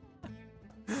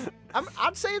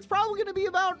 I'd say it's probably going to be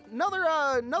about another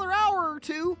hour or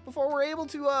two before we're able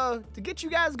to get you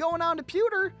guys going on to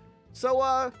Pewter.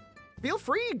 So feel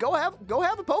free, go have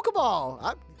a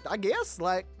Pokeball. I guess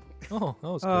like. Oh, that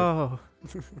was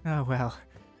good. oh well.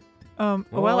 Well,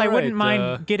 Well, I wouldn't alright,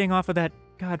 mind getting off of that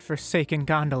godforsaken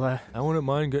gondola. I wouldn't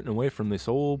mind getting away from this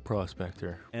old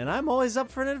prospector. And I'm always up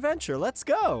for an adventure. Let's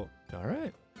go. All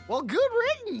right. Well, good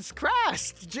riddance,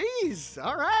 Christ. Jeez.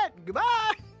 All right.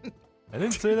 Goodbye. I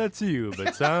didn't say that to you,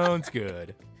 but sounds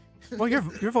good. Well, your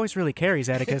voice really carries,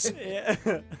 Atticus. Yeah.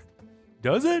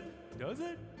 Does it? Does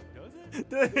it?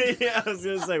 Does it? Yeah, I was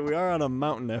gonna say we are on a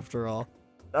mountain after all.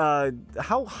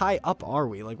 How high up are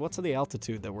we? Like, what's the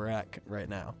altitude that we're at right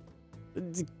now?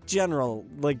 General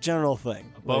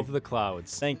thing. Above Like, the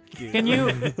clouds. Thank you. Can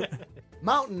you?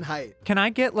 Mountain height. Can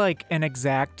I get like an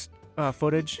exact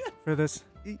footage for this?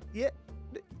 Yeah.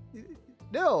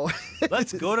 No.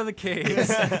 Let's go to the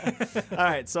caves. All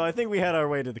right, so I think we had our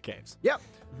way to the caves. Yep.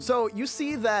 So you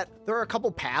see that there are a couple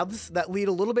paths that lead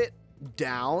a little bit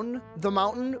down the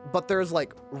mountain, but there's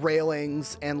like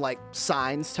railings and like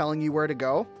signs telling you where to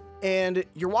go. And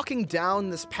you're walking down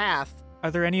this path. Are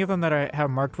there any of them that I have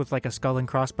marked with like a skull and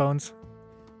crossbones?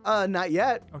 Not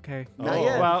yet. Okay. Not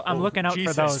yet. Well, I'm looking out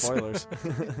for those. Spoilers.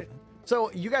 So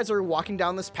you guys are walking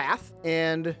down this path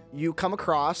and you come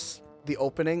across the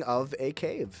opening of a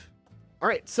cave. All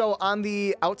right, so on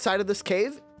the outside of this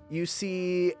cave, you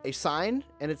see a sign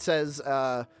and it says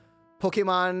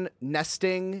Pokemon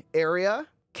nesting area,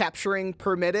 capturing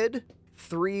permitted,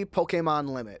 3 Pokemon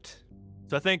limit.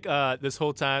 So I think this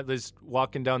whole time, just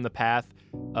walking down the path,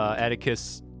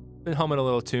 Atticus been humming a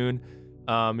little tune.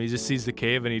 He just sees the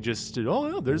cave and he just, oh,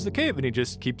 yeah, there's the cave. And he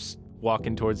just keeps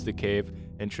walking towards the cave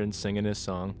entrance, singing his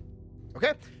song.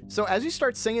 Okay, so as you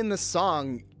start singing this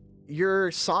song, your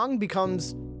song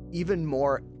becomes even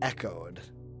more echoed.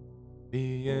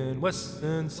 Me and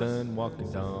Wesson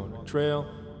walking down a trail,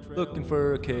 looking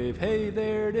for a cave. Hey,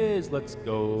 there it is. Let's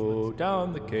go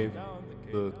down the cave.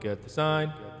 Look at the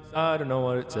sign. I don't know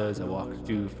what it says. I walked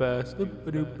too fast.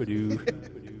 Doop-a-doop-a-doo.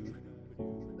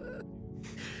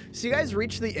 So you guys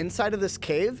reach the inside of this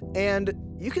cave, and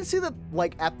you can see that,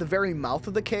 like, at the very mouth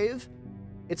of the cave,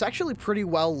 it's actually pretty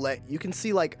well lit. You can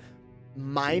see, like,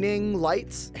 mining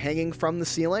lights hanging from the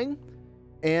ceiling,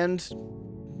 and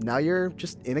now you're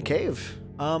just in a cave.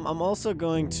 I'm also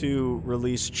going to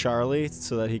release Charlie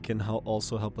so that he can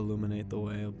also help illuminate the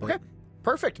way a bit. Okay,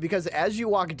 perfect, because as you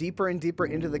walk deeper and deeper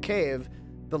into the cave,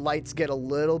 the lights get a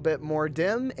little bit more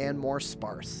dim and more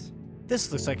sparse.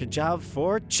 This looks like a job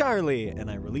for Charlie, and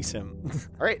I release him.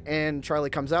 All right, and Charlie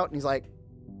comes out and he's like,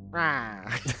 "Rah."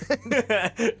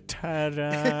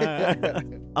 Ta-da!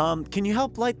 Can you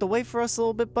help light the way for us a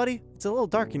little bit, buddy? It's a little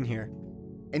dark in here.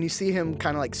 And you see him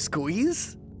kind of like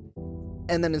squeeze,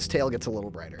 and then his tail gets a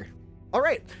little brighter. All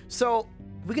right, so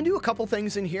we can do a couple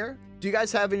things in here. Do you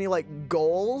guys have any like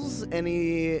goals?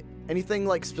 Anything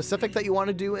like specific that you want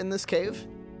to do in this cave?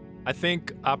 I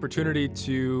think opportunity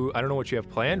to, I don't know what you have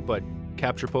planned, but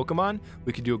capture Pokemon.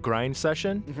 We could do a grind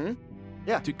session. Mm-hmm.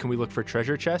 Yeah. Can we look for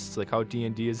treasure chests? Like how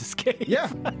D&D is this game?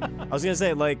 Yeah. I was gonna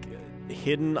say like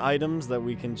hidden items that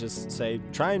we can just say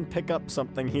try and pick up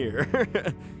something here.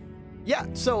 Yeah,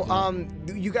 so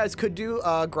you guys could do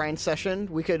a grind session.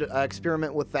 We could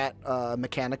experiment with that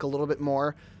mechanic a little bit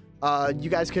more. You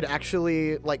guys could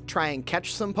actually like try and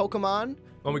catch some Pokemon.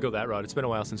 When we go that route, it's been a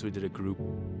while since we did a group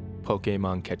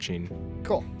Pokemon catching.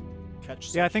 Cool.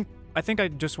 Catch. Yeah, I think I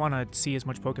just want to see as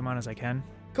much Pokemon as I can.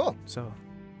 Cool. So,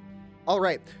 All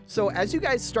right. So as you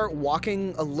guys start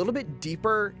walking a little bit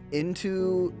deeper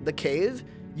into the cave,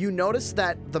 you notice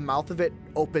that the mouth of it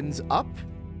opens up,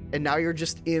 and now you're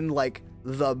just in like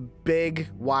the big,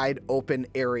 wide open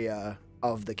area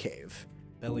of the cave.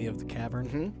 Belly of the cavern.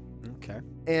 Mm-hmm. Okay.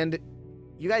 And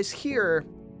you guys hear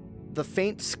the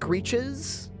faint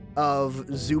screeches of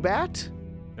Zubat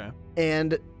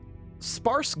and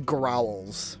sparse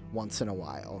growls once in a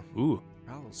while. Ooh.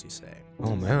 Growls, you say?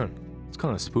 Oh man, it's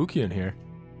kind of spooky in here.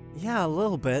 Yeah, a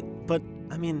little bit, but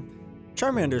I mean,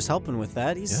 Charmander's helping with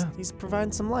that. He's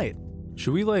providing some light.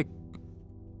 Should we like?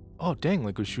 Oh dang!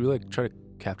 Like, should we like try to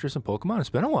capture some Pokemon? It's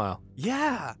been a while.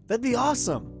 Yeah, that'd be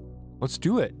awesome. Let's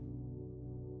do it.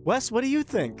 Wes, what do you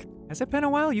think? has it been a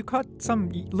while? You caught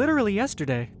some literally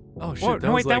yesterday. Oh shit! Oh,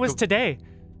 no, wait, that was today.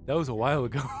 That was a while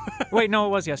ago. Wait, no, it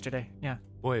was yesterday. Yeah.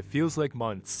 Boy, it feels like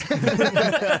months.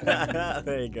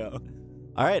 There you go.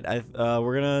 All right,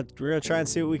 we're gonna try and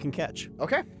see what we can catch.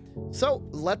 Okay. So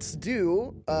let's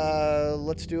do a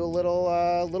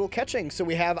little catching. So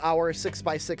we have our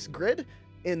 6x6 grid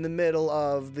in the middle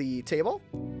of the table.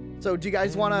 So do you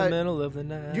guys want In the to? middle of the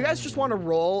night. Do you guys just want to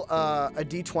roll a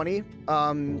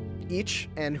d20 each,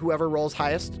 and whoever rolls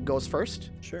highest goes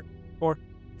first? Sure.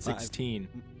 16.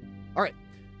 All right.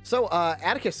 So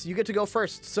Atticus, you get to go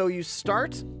first. So you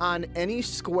start on any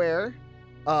square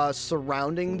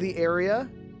surrounding the area.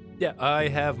 Yeah, I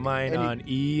have mine And on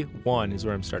E1 is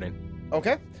where I'm starting.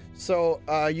 Okay. So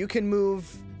you can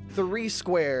move 3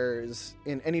 squares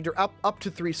in any up to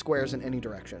 3 squares in any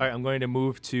direction. All right, I'm going to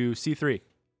move to C3.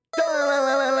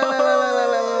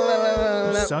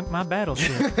 Sunk my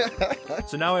battleship.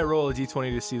 So now I roll a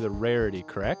D20 to see the rarity,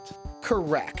 correct?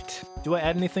 Correct. Do I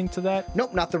add anything to that?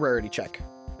 Nope, not the rarity check.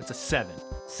 It's a 7.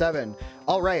 7.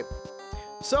 All right.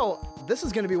 So this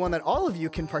is going to be one that all of you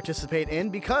can participate in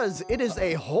because it is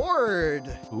a horde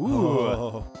Ooh.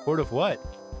 Oh. Horde of what?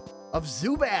 of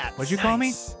Zubats. What'd you call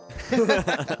me?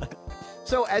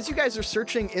 So as you guys are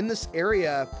searching in this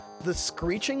area, the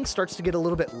screeching starts to get a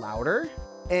little bit louder,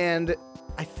 and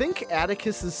I think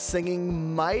Atticus's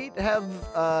singing might have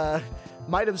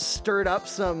stirred up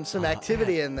some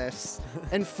activity in this.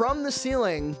 And from the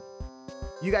ceiling,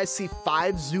 you guys see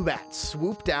 5 Zubats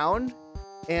swoop down,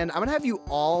 and I'm gonna have you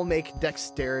all make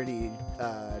dexterity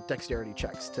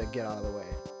checks to get out of the way.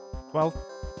 12.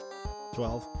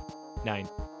 12. 9.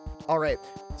 All right.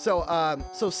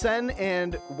 So Sen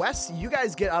and Wes, you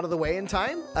guys get out of the way in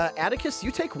time. Atticus,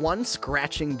 you take 1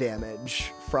 scratching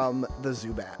damage from the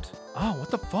Zubat. Oh,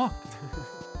 what the fuck?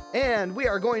 And we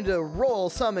are going to roll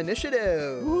some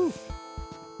initiative. Woo.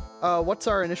 What's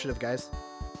our initiative, guys?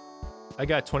 I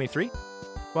got 23.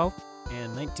 12.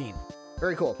 And 19.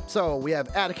 Very cool. So we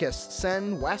have Atticus,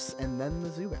 Sen, Wes, and then the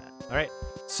Zubat. All right.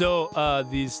 So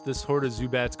this horde of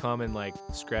Zubats come and like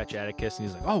scratch Atticus, and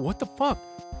he's like, "Oh, what the fuck,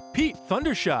 Pete?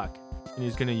 Thundershock!" And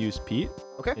he's gonna use Pete.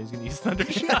 Okay. And he's gonna use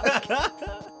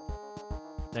Thundershock.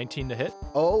 19 to hit.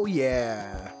 Oh,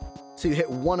 yeah. So you hit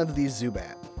one of these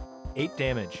Zubat. 8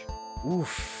 damage.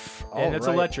 Oof. And it's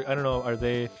All right. electric. I don't know. Are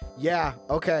they? Yeah,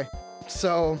 okay.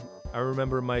 So I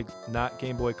remember my not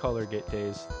Game Boy Color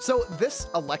days. this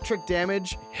electric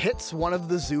damage hits one of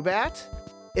the Zubat.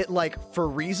 It like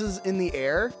freezes in the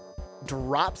air,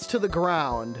 drops to the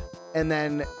ground, and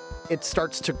then it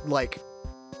starts to like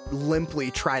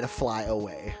limply try to fly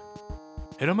away.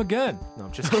 Hit him again. No,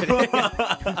 I'm just kidding.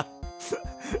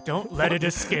 Don't let it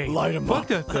escape. Light him Fuck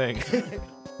that thing.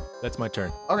 That's my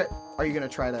turn. Okay, are you gonna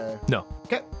try to? No,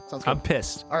 Okay, sounds good. I'm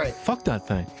pissed. All right, Fuck that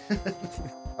thing.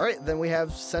 all right. Then we have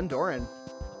Sendoren.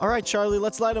 All right, Charlie,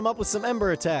 let's light him up with some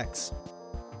ember attacks.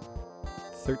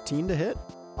 13 to hit.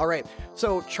 All right,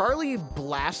 so Charlie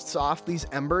blasts off these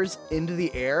embers into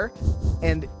the air,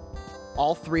 and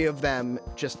all 3 of them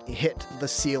just hit the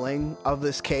ceiling of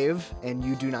this cave, and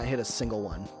you do not hit a single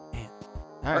one.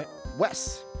 All right.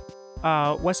 Wes.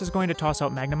 Wes is going to toss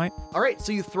out Magnemite. All right,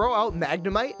 so you throw out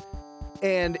Magnemite,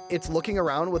 and it's looking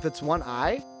around with its one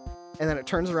eye, and then it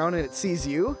turns around and it sees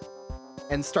you,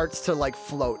 and starts to like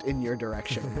float in your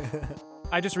direction.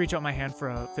 I just reach out my hand for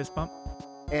a fist bump.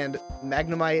 And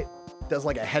Magnemite does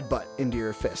like a headbutt into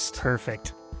your fist.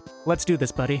 Perfect. Let's do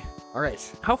this, buddy. All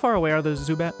right. How far away are those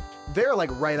Zubat? They're like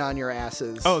right on your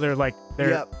asses. Oh, they're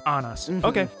Yep. on us. Mhm.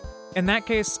 Okay. In that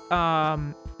case,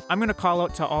 I'm going to call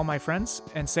out to all my friends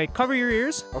and say, cover your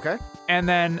ears, Okay. and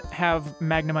then have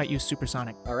Magnemite use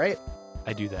Supersonic. All right.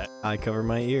 I do that. I cover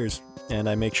my ears, and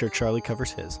I make sure Charlie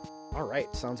covers his. All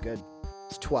right. Sounds good.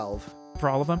 It's 12. For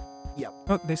all of them? Yep.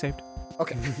 Oh, they saved.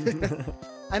 Okay.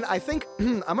 And I think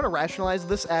I'm going to rationalize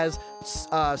this as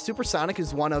Supersonic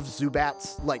is one of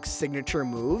Zubat's like signature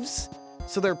moves.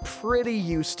 So they're pretty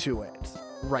used to it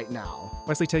right now.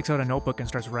 Wesley takes out a notebook and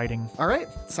starts writing. All right.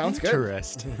 Sounds good.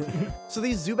 Interesting. So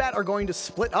these Zubat are going to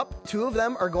split up. 2 of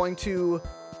them are going to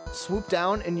swoop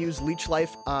down and use Leech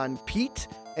Life on Pete,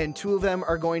 and 2 of them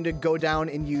are going to go down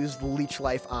and use the Leech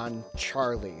Life on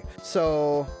Charlie.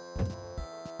 So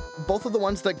both of the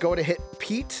ones that go to hit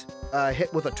Pete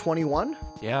hit with a 21,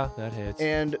 Yeah, that hits.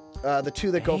 and the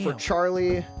 2 that go for Damn.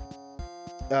 Charlie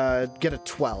get a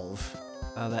 12.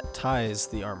 That ties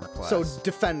the armor class. So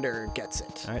Defender gets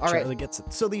it. All right, Charlie gets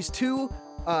it. So these 2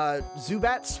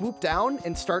 Zubat swoop down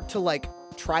and start to like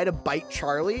try to bite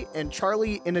Charlie, and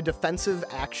Charlie in a defensive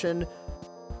action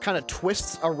kind of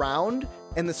twists around,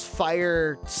 and this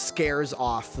fire scares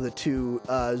off the 2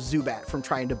 Zubat from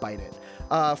trying to bite it.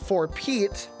 For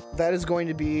Pete, that is going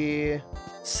to be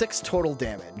 6 total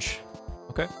damage.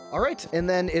 Okay. All right, and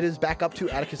then it is back up to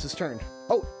Atticus's turn.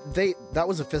 Oh, that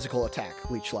was a physical attack,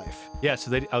 Leech Life. Yeah,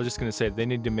 so I was just going to say they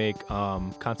need to make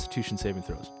Constitution saving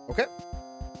throws. Okay.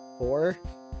 4.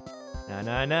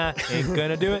 Nah. Ain't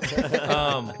gonna do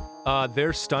it.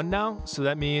 They're stunned now, so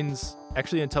that means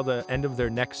actually until the end of their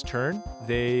next turn,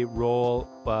 they roll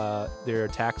their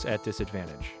attacks at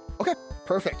disadvantage. Okay,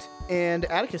 perfect. And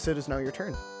Atticus, it is now your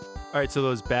turn. All right, so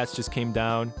those bats just came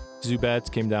down. Zubats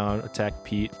came down, attacked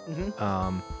Pete.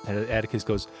 Mhm. And Atticus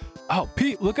goes, "Oh,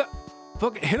 Pete, look up!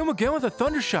 Fucking hit him again with a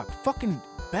thundershock! Fucking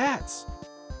bats!"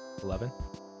 11.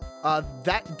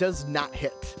 That does not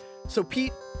hit. So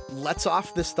Pete lets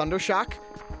off this thundershock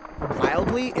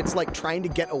wildly. It's like trying to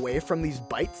get away from these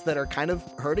bites that are kind of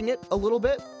hurting it a little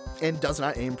bit, and does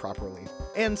not aim properly.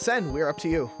 And Sen, we're up to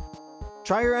you.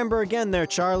 Try your ember again there,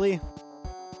 Charlie.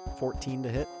 14 to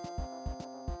hit.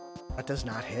 That does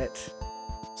not hit.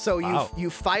 So Wow. you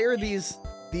fire these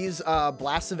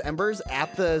blasts of embers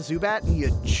at the Zubat, and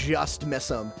you just miss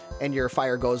them, and your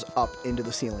fire goes up into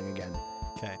the ceiling again.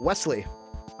 Okay. Wesley.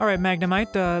 All right,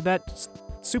 Magnemite, that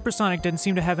Supersonic didn't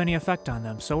seem to have any effect on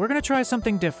them, so we're going to try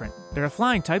something different. They're a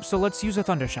flying type, so let's use a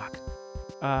Thundershock.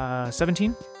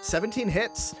 17? 17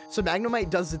 hits. So Magnemite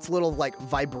does its little like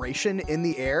vibration in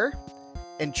the air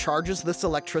and charges this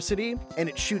electricity, and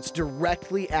it shoots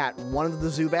directly at one of the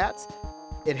Zubats.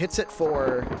 It hits it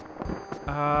for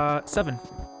 7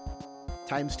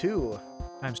 times 2.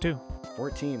 times 2.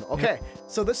 14. Okay,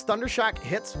 so this Thundershock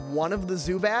hits one of the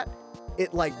Zubat.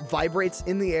 It like vibrates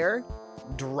in the air,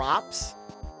 drops,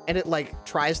 and it like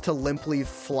tries to limply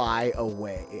fly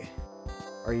away.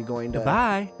 Are you going to?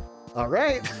 Goodbye. All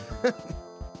right.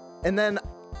 And then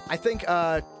I think 2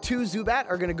 Zubat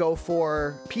are going to go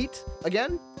for Pete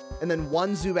again, and then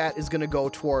 1 Zubat is going to go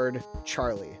toward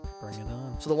Charlie. Bring it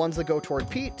on. So the ones that go toward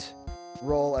Pete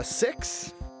roll a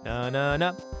 6.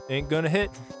 Nah. Ain't gonna hit.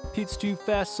 Pete's too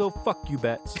fast, so fuck you,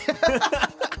 bats.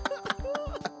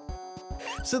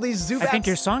 So these Zubats. I think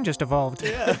your song just evolved.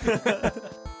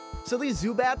 So these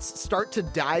Zubats start to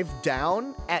dive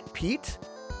down at Pete,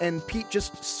 and Pete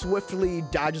just swiftly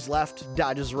dodges left,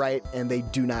 dodges right, and they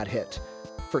do not hit.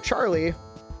 For Charlie,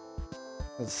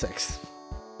 that's 6.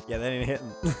 Yeah, that ain't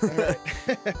hitting.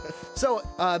 So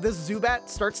this Zubat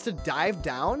starts to dive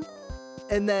down,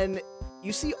 and then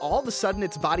you see all of a sudden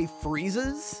its body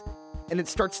freezes, and it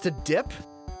starts to dip,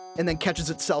 and then catches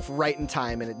itself right in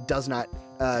time, and it does not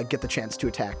get the chance to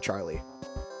attack Charlie.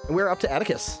 And we're up to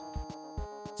Atticus.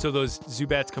 So those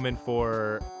Zubats come in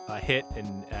for a hit,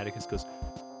 and Atticus goes,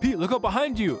 "Pete, look up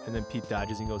behind you!" And then Pete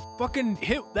dodges and goes, "Fucking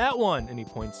hit that one!" And he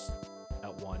points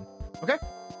at one. Okay.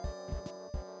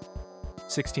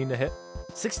 16 to hit.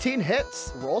 16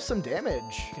 hits. Roll some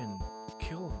damage. Fucking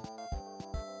kill him.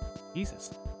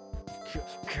 Jesus.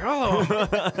 Kill him.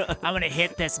 I'm going to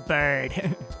hit this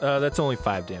bird. That's only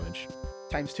 5 damage.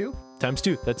 Times 2. Times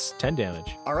 2, that's 10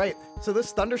 damage. All right. So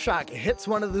this Thundershock hits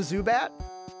one of the Zubat.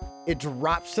 It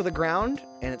drops to the ground,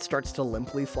 and it starts to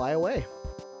limply fly away.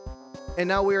 And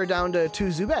now we are down to 2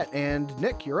 Zubat, and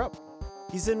Nick, you're up.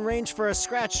 He's in range for a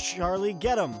scratch, Charlie.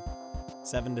 Get him.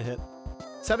 7 to hit.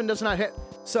 7 does not hit.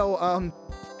 So,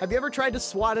 have you ever tried to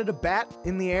swat at a bat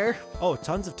in the air? Oh,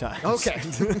 tons of times. Okay.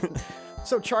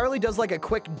 So Charlie does like a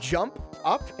quick jump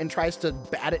up and tries to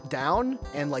bat it down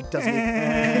and like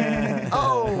doesn't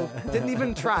Oh, didn't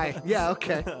even try. Yeah,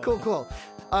 okay. Cool.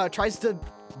 Tries to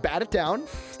bat it down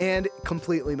and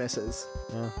completely misses.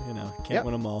 Well, can't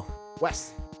win them all.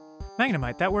 Wes.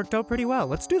 Magnemite, that worked out pretty well.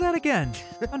 Let's do that again.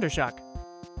 Thundershock.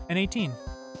 An 18.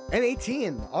 An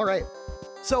 18. All right.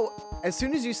 So as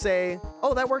soon as you say,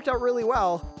 oh, that worked out really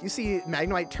well, you see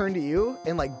Magnemite turn to you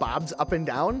and like bobs up and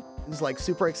down. He's like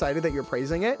super excited that you're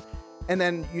praising it. And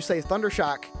then you say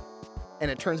Thundershock and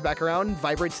it turns back around,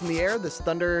 vibrates in the air. This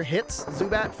thunder hits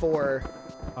Zubat for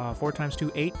 4 times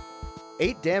 2, 8.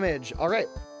 8 damage. All right.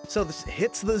 So this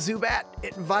hits the Zubat.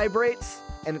 It vibrates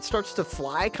and it starts to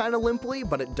fly kind of limply,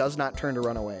 but it does not turn to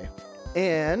run away.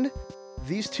 And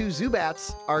these 2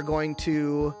 Zubats are going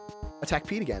to attack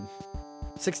Pete again.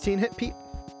 16 hit, Pete?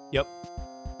 Yep.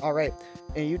 All right.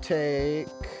 And you take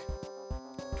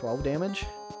 12 damage.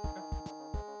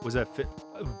 Was that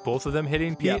both of them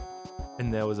hitting Pete? Yep.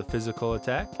 And that was a physical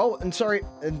attack? Oh, and sorry,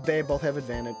 and they both have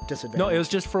disadvantage. No, it was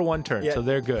just for one turn, Yeah. so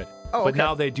they're good. Oh, but okay.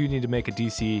 now they do need to make a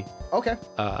DC Okay,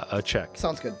 a check.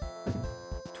 sounds good.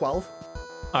 12.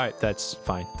 All right, that's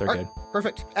fine. They're All good. right,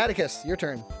 perfect. Atticus, your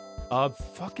turn.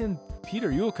 Fucking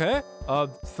Peter, you okay?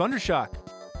 Thundershock.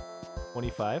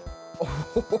 25,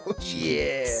 Oh,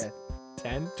 yeah.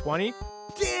 10, 20.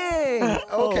 Dang. Okay.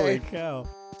 Holy cow.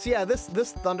 So yeah, this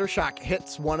Thundershock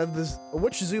hits one of the...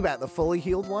 Which Zubat? The fully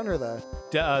healed one or the...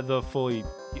 The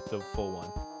full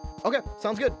one. Okay,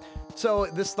 sounds good. So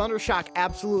this Thundershock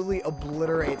absolutely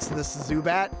obliterates this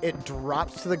Zubat. It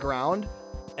drops to the ground,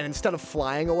 and instead of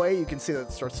flying away, you can see that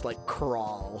it starts to like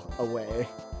crawl away.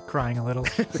 Crying a little.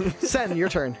 Sen, your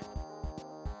turn.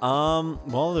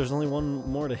 Well, there's only one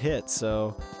more to hit,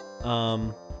 so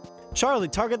Charlie,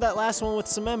 target that last one with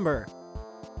some ember.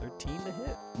 13 to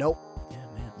hit. Nope. Yeah,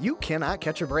 man. You cannot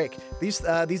catch a break. These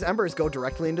embers go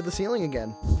directly into the ceiling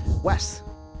again. Wes.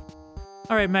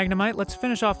 All right, Magnemite, let's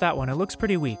finish off that one. It looks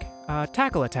pretty weak.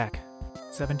 Tackle attack.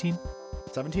 17.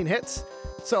 17 hits.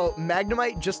 So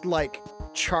Magnemite just like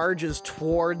charges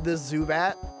toward the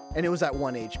Zubat, and it was at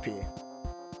 1 HP.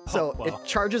 So wow. it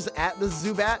charges at the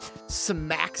Zubat,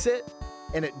 smacks it,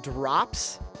 and it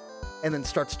drops, and then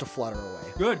starts to flutter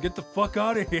away. Good, get the fuck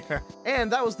out of here. And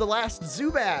that was the last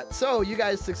Zubat. So you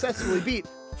guys successfully beat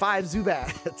 5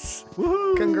 Zubats.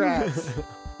 Woohoo! Congrats.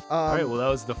 All right, well, that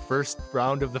was the first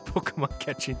round of the Pokemon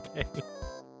catching thing.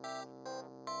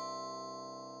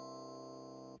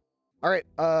 All right.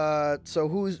 So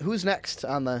who's next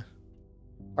on the?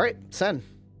 All right, Sen.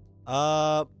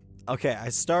 Okay, I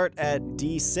start at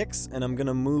D6 and I'm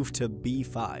gonna move to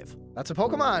B5. That's a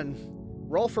Pokemon.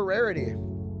 Roll for rarity.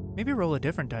 Maybe roll a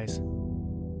different dice.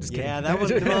 Just kidding. Yeah, that was.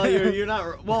 Well, you're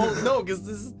not. Well, no, because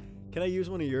this is. Can I use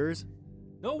one of yours?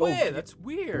 No way, that's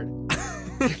weird.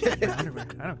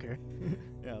 I don't care.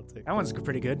 Yeah, I'll take That one's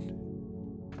pretty good.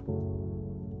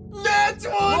 That's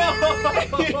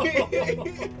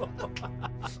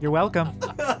You're welcome.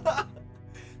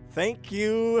 Thank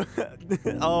you.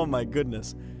 Oh my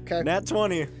goodness. Okay. Nat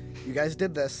 20. You guys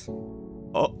did this.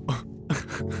 Oh.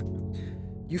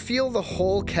 You feel the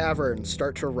whole cavern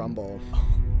start to rumble,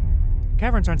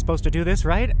 Caverns aren't supposed to do this,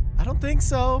 right? I don't think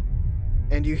so.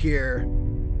 and you hear.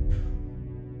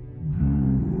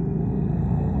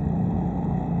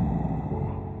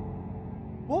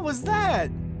 What was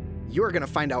that? You are going to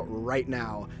find out right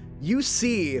now. You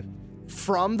see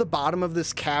from the bottom of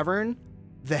this cavern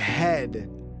the head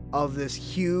of this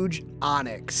huge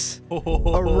onyx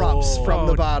erupts from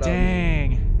the bottom.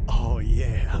 Dang. Oh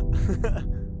yeah.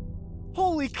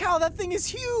 Holy cow, that thing is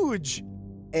huge.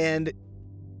 And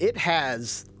it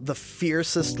has the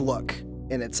fiercest look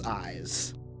in its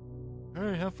eyes. All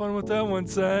right, have fun with that one,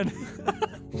 son.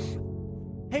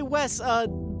 Hey Wes,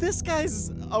 this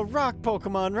guy's a rock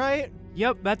Pokemon, right?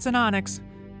 Yep, that's an Onyx.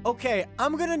 Okay,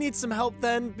 I'm gonna need some help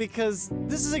then, because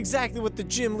this is exactly what the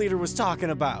gym leader was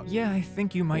talking about. Yeah, I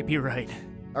think you might be right.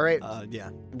 All right, Yeah.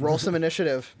 roll some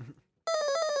initiative.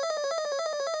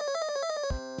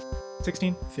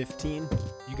 16. 15.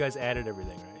 You guys added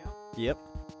everything, right? Yep.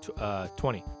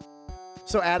 20.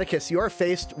 So Atticus, you are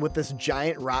faced with this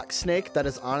giant rock snake that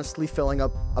is honestly filling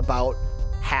up about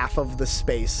half of the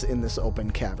space in this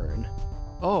open cavern.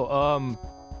 Oh,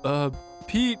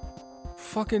 Pete,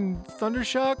 fucking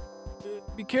Thundershock,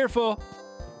 be careful.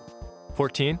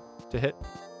 14 to hit.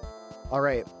 All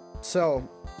right, so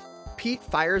Pete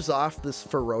fires off this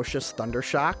ferocious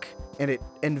Thundershock, and it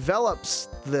envelops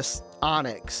this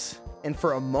Onyx. And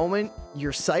for a moment,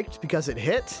 you're psyched because it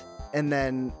hit, and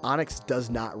then Onyx does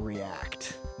not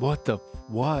react. What the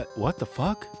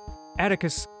fuck?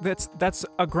 Atticus, that's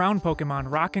a ground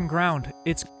Pokemon, rock and ground.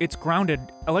 It's grounded.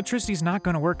 Electricity's not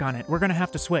gonna work on it. We're gonna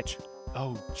have to switch.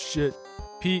 Oh, shit.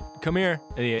 Pete, come here.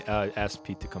 And he asked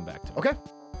Pete to come back to him. Okay.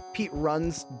 Pete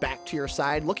runs back to your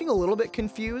side, looking a little bit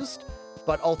confused,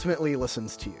 but ultimately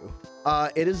listens to you.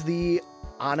 It is the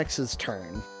Onyx's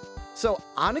turn. So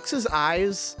Onyx's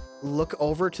eyes look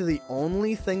over to the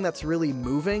only thing that's really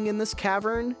moving in this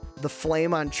cavern, the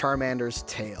flame on Charmander's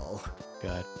tail.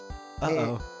 God.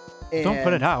 Uh-oh. Don't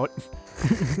put it out.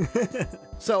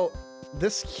 So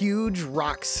this huge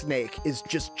rock snake is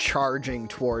just charging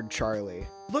toward Charlie.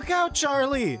 Look out,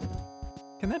 Charlie!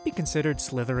 Can that be considered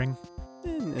slithering?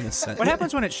 In a sense. What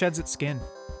happens when it sheds its skin?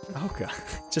 Oh, God.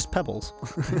 Just pebbles.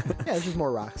 Yeah, it's just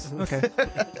more rocks. Okay.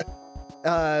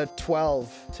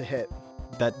 12 to hit.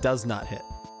 That does not hit.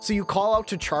 So you call out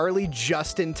to Charlie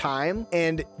just in time,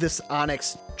 and this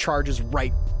Onyx charges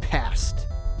right past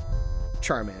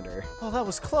Charmander. Oh, that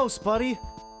was close, buddy.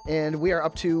 And we are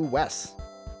up to Wes.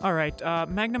 All right,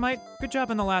 Magnemite, good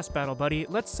job in the last battle, buddy.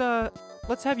 Let's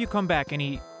have you come back. And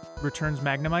he returns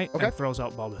Magnemite Okay. and throws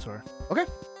out Bulbasaur. Okay.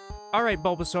 All right,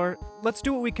 Bulbasaur, let's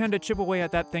do what we can to chip away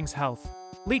at that thing's health.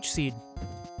 Leech Seed.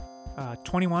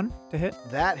 21 to hit.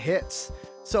 That hits.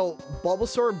 So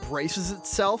Bulbasaur braces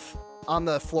itself on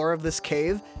the floor of this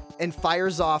cave and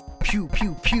fires off pew,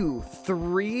 pew, pew,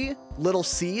 3 little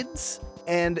seeds.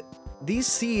 And these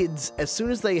seeds, as soon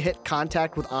as they hit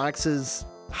contact with Onyx's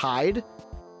hide,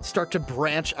 start to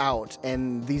branch out,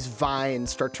 and these vines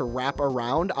start to wrap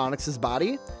around Onyx's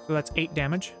body. So that's 8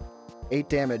 damage. 8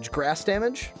 damage. Grass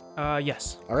damage?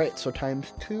 Yes. All right, so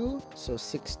times 2, so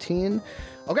 16.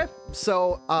 Okay,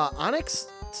 so Onyx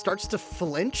starts to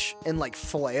flinch and like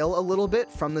flail a little bit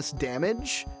from this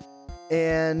damage.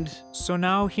 And So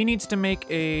now he needs to make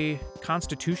a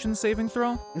Constitution saving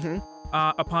throw.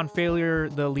 Upon failure,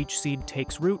 the Leech Seed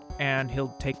takes root, and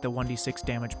he'll take the 1d6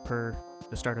 damage per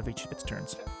the start of each of its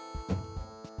turns.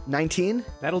 19.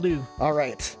 That'll do. All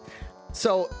right.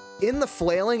 So in the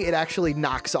flailing, it actually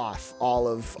knocks off all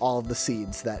of the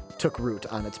seeds that took root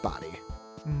on its body.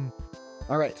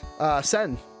 All right.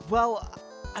 Sen. Well,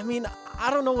 I mean, I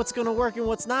don't know what's going to work and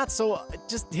what's not, so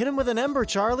just hit him with an ember,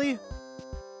 Charlie.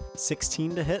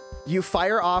 16 to hit. You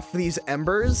fire off these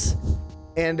embers,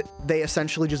 and they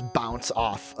essentially just bounce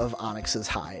off of Onyx's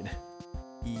hide.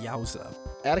 Yowza.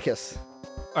 Atticus.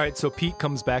 All right, so Pete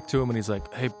comes back to him and he's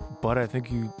like, hey, bud, I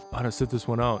think you ought to sit this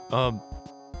one out.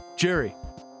 Jerry,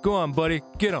 go on, buddy,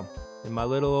 get him. And my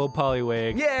little old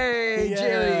Poliwag Yay,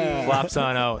 Jerry. flops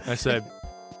on out. I said,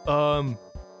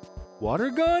 water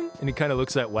gun? And he kind of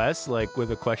looks at Wes, like,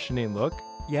 with a questioning look.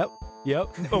 Yep. Yep.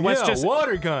 Oh, Wes yeah, just-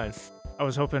 water gun. I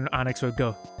was hoping Onyx would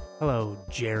go, hello,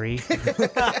 Jerry.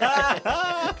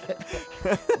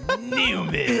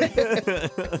 Newman.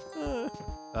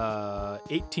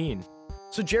 18.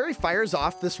 So Jerry fires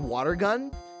off this water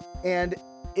gun, and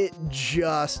it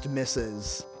just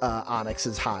misses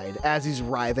Onyx's hide as he's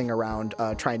writhing around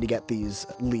trying to get these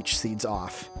leech seeds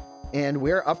off. And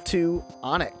we're up to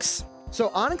Onyx.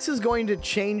 So Onyx is going to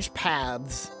change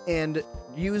paths and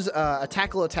use a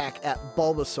tackle attack at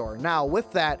Bulbasaur. Now, with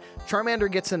that,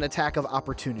 Charmander gets an attack of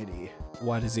opportunity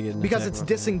Why does he get an because attack it's roll?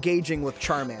 disengaging with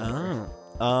Charmander.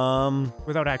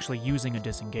 Without actually using a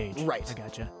disengage. Right. I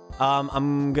gotcha.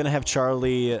 I'm going to have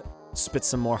Charlie spit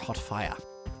some more hot fire.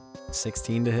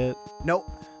 16 to hit. Nope.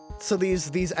 So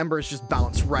these embers just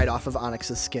bounce right off of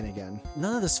Onyx's skin again.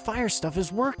 None of this fire stuff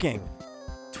is working.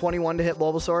 21 to hit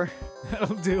Bulbasaur.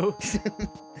 That'll do.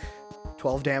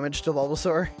 12 damage to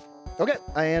Bulbasaur. Okay,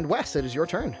 and Wes, it is your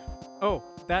turn. Oh,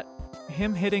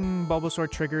 him hitting Bulbasaur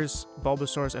triggers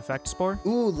Bulbasaur's effect spore.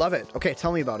 Ooh, love it. Okay,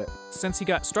 tell me about it. Since he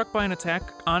got struck by an attack,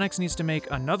 Onyx needs to make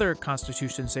another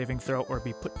Constitution saving throw or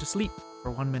be put to sleep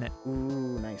for 1 minute.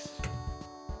 Ooh, nice.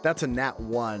 That's a nat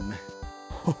 1.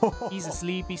 He's a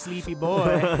sleepy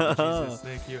boy. Jesus,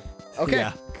 thank you. Okay,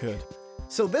 Yeah, good.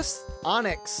 so this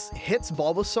Onyx hits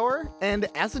Bulbasaur, and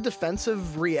as a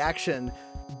defensive reaction,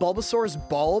 Bulbasaur's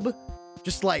bulb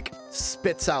just like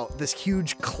spits out this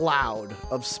huge cloud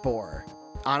of spore.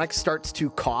 Onyx starts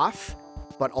to cough,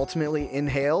 but ultimately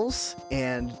inhales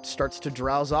and starts to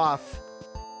drowse off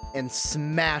and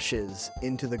smashes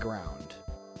into the ground.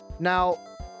 Now,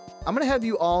 I'm gonna have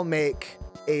you all make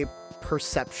a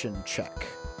perception check.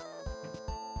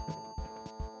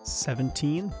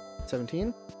 17?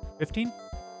 17? 15?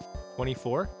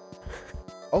 24.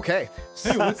 Okay.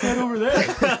 Hey, what's that over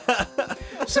there?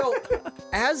 So,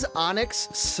 as Onyx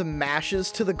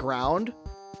smashes to the ground,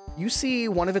 you see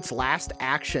one of its last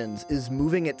actions is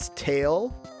moving its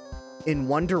tail in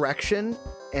one direction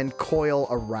and coil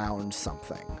around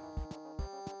something.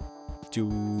 Do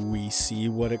we see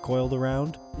what it coiled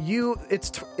around?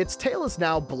 Its tail is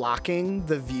now blocking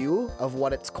the view of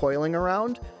what it's coiling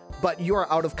around, but you are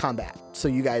out of combat, so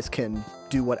you guys can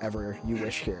do whatever you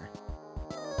wish here.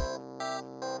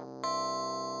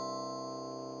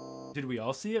 Did we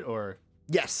all see it, or?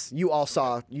 Yes, you all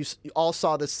saw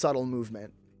this subtle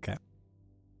movement. Okay.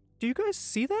 Do you guys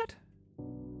see that?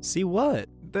 See what?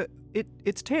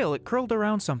 Its tail, it curled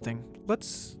around something.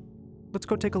 Let's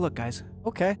go take a look, guys.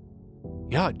 Okay.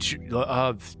 Yeah,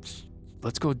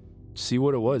 let's go see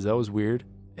what it was. That was weird.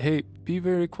 Hey, be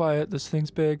very quiet. This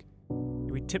thing's big.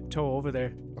 We tiptoe over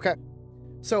there. Okay.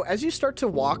 So as you start to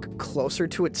walk closer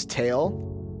to its tail,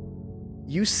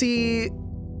 you see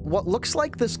what looks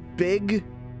like this big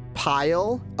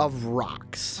pile of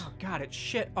rocks. Oh god, it's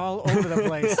shit all over the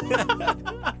place.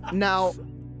 Now,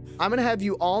 I'm going to have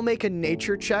you all make a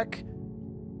nature check.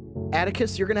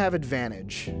 Atticus, you're going to have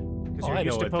advantage. Because Oh, you're I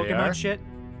used know to what they Pokemon are. shit.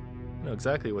 I know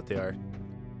exactly what they are.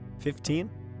 15?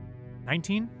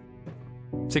 19?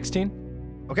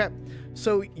 16? Okay.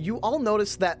 So you all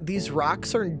notice that these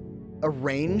rocks are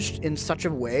arranged in such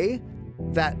a way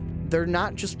that they're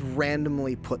not just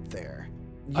randomly put there.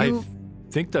 I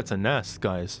think that's a nest,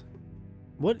 guys.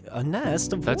 What? A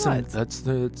nest of That's what?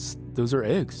 those are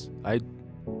eggs. I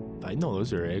know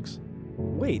those are eggs.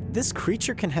 Wait, this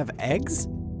creature can have eggs?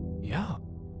 Yeah.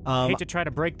 Hate to try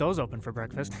to break those open for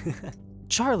breakfast.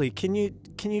 Charlie, can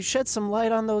you shed some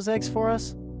light on those eggs for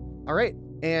us? All right.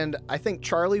 And I think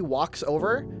Charlie walks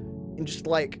over and just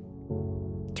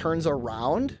turns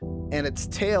around, and its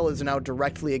tail is now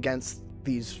directly against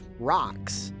these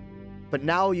rocks. But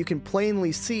now you can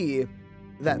plainly see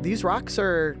that these rocks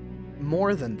are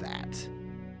more than that.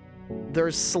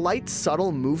 There's slight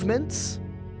subtle movements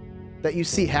that you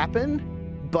see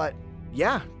happen, but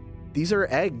yeah, these are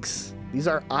eggs. These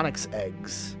are onyx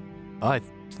eggs. I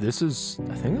think this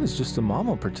is just a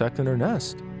mama protecting her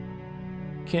nest.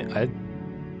 I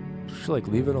should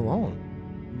leave it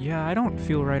alone. Yeah, I don't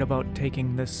feel right about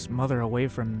taking this mother away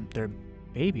from their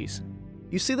babies.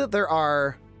 You see that there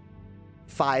are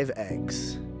 5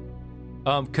 eggs.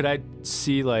 Could I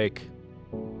see are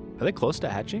they close to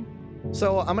hatching?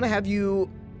 So I'm going to have you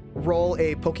roll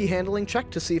a Poke handling check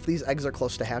to see if these eggs are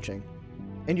close to hatching.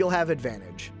 And you'll have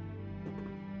advantage.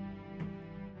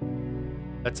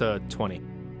 That's a 20.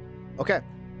 Okay.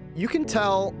 You can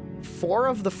tell 4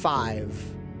 of the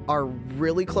 5 are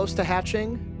really close to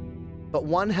hatching, but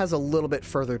 1 has a little bit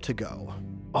further to go.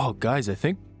 Oh, guys, I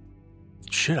think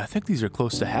these are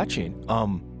close to hatching.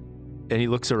 And he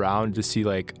looks around to see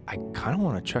I kind of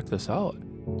want to check this out.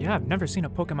 Yeah, I've never seen a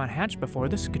Pokemon hatch before.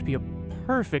 This could be a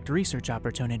perfect research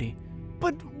opportunity.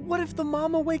 But what if the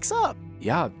mama wakes up?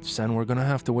 Yeah, Sen, we're gonna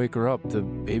have to wake her up. The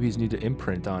babies need to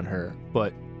imprint on her,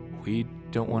 but we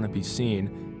don't want to be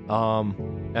seen.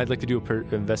 I'd like to do a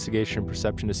investigation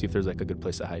perception to see if there's a good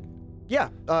place to hide. Yeah,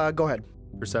 go ahead.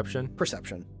 Perception?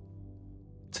 Perception.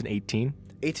 It's an 18.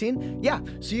 18? Yeah,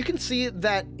 so you can see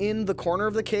that in the corner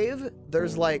of the cave,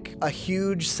 there's a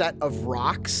huge set of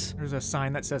rocks. There's a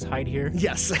sign that says hide here.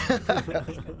 Yes.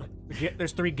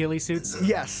 There's 3 ghillie suits.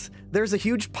 Yes, there's a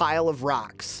huge pile of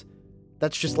rocks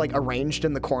that's just arranged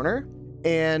in the corner,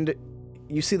 and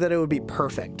you see that it would be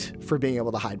perfect for being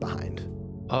able to hide behind.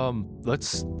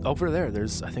 Let's over there.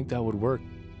 I think that would work.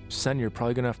 Sen, you're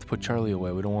probably gonna have to put Charlie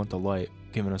away. We don't want the light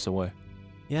giving us away.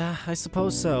 Yeah, I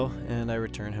suppose so. And I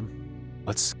return him.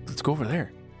 Let's go over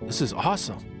there. This is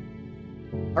awesome.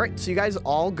 All right, so you guys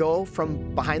all go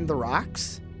from behind the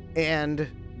rocks, and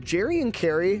Jerry and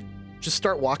Carrie just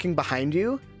start walking behind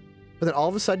you, but then all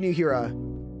of a sudden you hear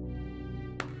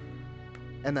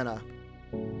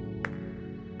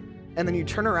and then you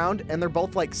turn around and they're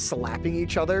both slapping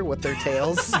each other with their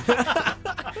tails.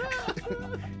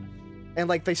 And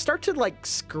they start to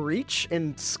screech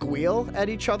and squeal at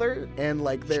each other, and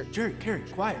they're Jerry, Carrie,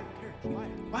 quiet.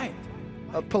 Quiet.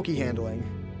 Poke handling.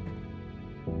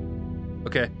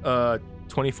 Okay,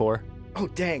 24. Oh,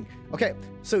 dang. Okay,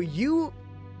 so you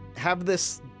have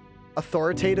this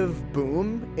authoritative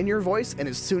boom in your voice, and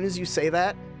as soon as you say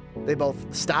that, they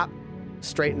both stop,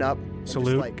 straighten up, and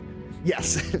Salute.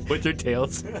 yes, With their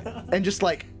tails. and just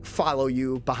follow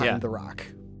you behind Yeah. the rock.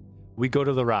 We go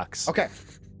to the rocks. Okay,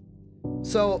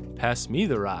 so Pass me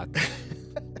the rock.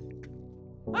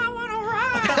 I want to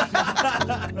rock!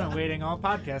 I've been waiting all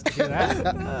podcast to do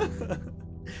that.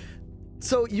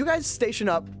 So you guys station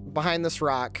up behind this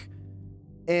rock,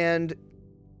 and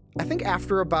I think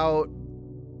after about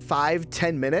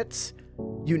 5-10 minutes,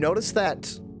 you notice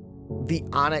that the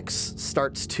onyx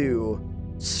starts to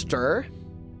stir,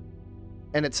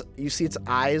 and you see its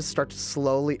eyes start to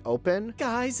slowly open.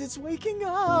 Guys, it's waking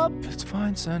up. It's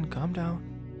fine, son. Calm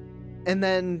down. and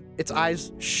then its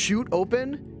eyes shoot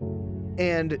open,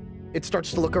 and it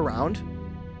starts to look around,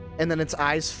 and then its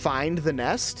eyes find the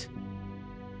nest,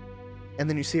 and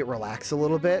then you see it relax a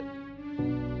little bit,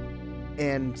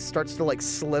 and starts to like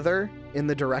slither in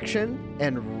the direction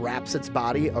and wraps its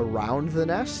body around the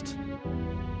nest.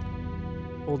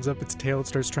 Holds up its tail, it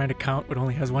starts trying to count, but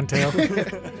only has one tail.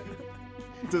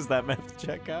 Does that math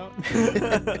check out?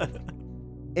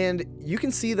 And you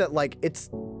can see that like its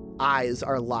eyes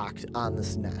are locked on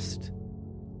this nest.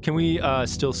 Can we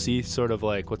still see sort of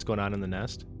like what's going on in the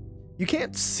nest? You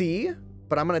can't see,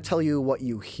 but I'm going to tell you what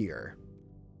you hear.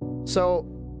 So,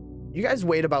 you guys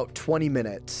wait about 20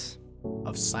 minutes.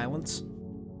 Of silence?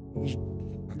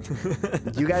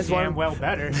 You guys Damn want well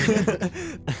better.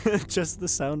 Just the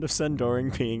sound of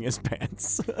Sendoren peeing his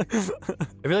pants. I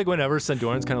feel like whenever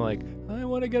Sendoren's kind of like, I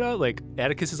want to get out, like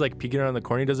Atticus is like peeking around the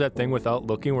corner. He does that thing without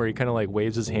looking where he kind of like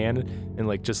waves his hand and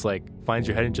like just like finds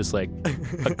your head and just like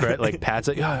like pats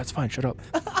it. Yeah, that's fine. Shut up.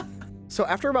 So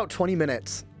after about 20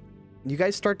 minutes, you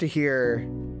guys start to hear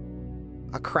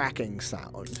a cracking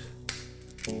sound.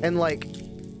 And like,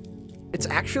 it's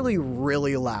actually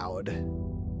really loud.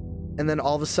 And then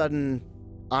all of a sudden,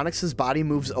 Onyx's body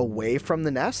moves away from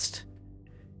the nest,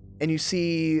 and you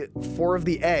see 4 of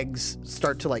the eggs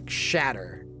start to like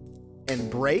shatter and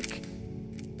break,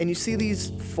 and you see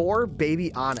these 4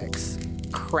 baby Onyx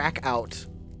crack out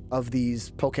of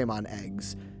these Pokemon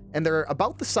eggs, and they're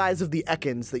about the size of the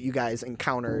Ekans that you guys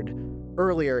encountered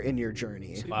earlier in your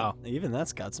journey. Wow. Even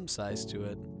that's got some size to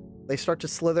it. They start to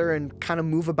slither and kind of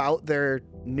move about their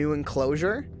new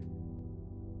enclosure.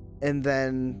 And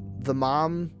then the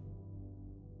mom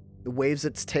waves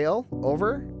its tail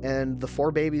over, and the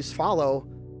 4 babies follow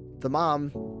the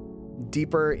mom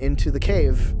deeper into the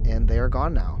cave, and they are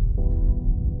gone now.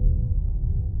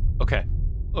 Okay,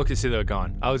 so they're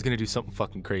gone. I was gonna do something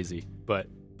fucking crazy, but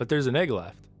there's an egg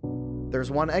left. There's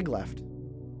 1 egg left.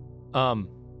 I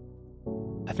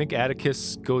think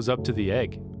Atticus goes up to the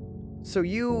egg. So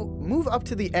you move up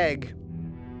to the egg,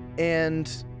 and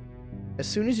as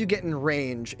soon as you get in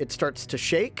range, it starts to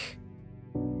shake,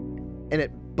 and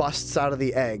it busts out of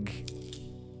the egg.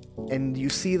 And you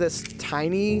see this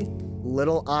tiny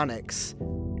little Onyx,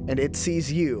 and it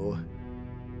sees you.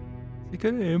 Is he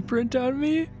gonna imprint on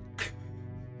me?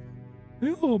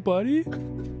 Hello, buddy.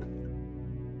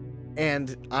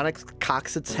 And Onyx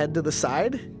cocks its head to the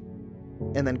side,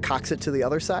 and then cocks it to the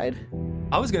other side.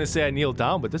 I was gonna say I kneel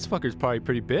down, but this fucker's probably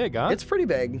pretty big, huh? It's pretty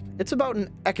big. It's about an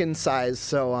Ekin size,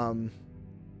 so,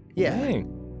 yeah.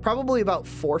 Dang. Probably about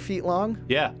 4 feet long.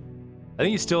 Yeah. I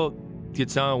think he still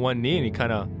gets down on one knee and he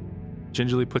kind of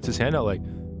gingerly puts his hand out like,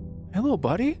 hello,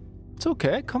 buddy. It's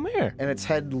okay. Come here. And its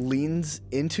head leans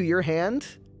into your hand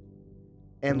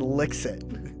and licks it.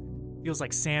 Feels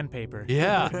like sandpaper.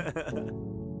 Yeah.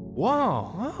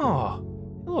 Wow.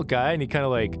 Little guy. And he kind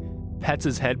of like pets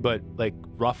his head, but like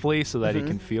roughly so that he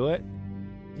can feel it.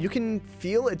 You can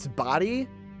feel its body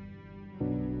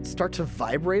start to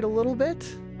vibrate a little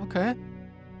bit, Okay.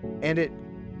 and it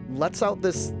lets out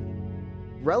this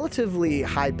relatively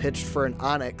high-pitched for an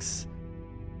Onyx,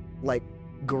 like,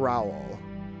 growl,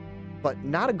 but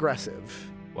not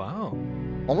aggressive. Wow.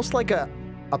 Almost like a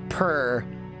purr,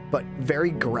 but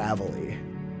very gravelly.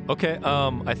 Okay.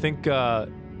 I think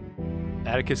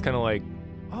Atticus kind of like,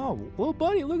 oh, little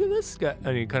buddy, look at this guy.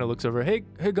 And he kind of looks over, hey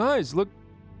guys, look,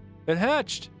 it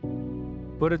hatched,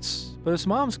 but its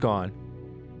mom's gone.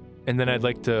 And then I'd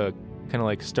like to kind of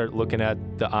like start looking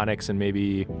at the Onyx and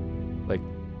maybe like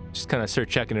just kind of start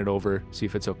checking it over, see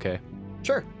if it's okay.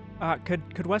 Sure.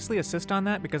 Could Wesley assist on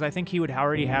that? Because I think he would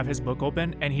already have his book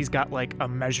open, and he's got like a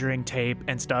measuring tape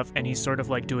and stuff, and he's sort of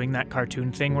like doing that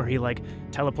cartoon thing where he like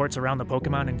teleports around the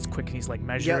Pokemon and it's quick, and he's like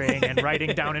measuring and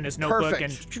writing down in his notebook.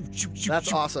 Perfect. And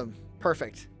That's awesome.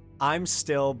 Perfect. I'm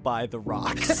still by the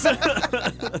rocks. Would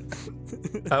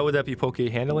that be Poke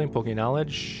handling, Poke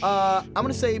knowledge? I'm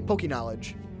gonna say Poke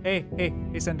Knowledge. Hey,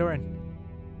 Sendoren,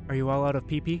 are you all out of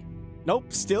PP? Nope,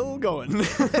 still going.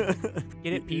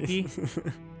 Get it,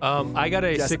 PP? I got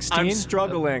a Yes, 16. I'm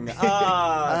struggling. Okay,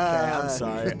 I'm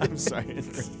sorry. I'm sorry.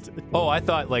 Oh, I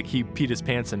thought like he peed his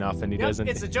pants enough and he doesn't.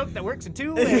 It's a joke that works in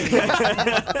 2 ways. All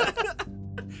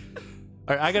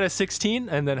right, I got a 16,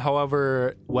 and then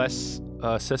however Wes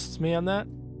assists me on that.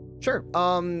 Sure.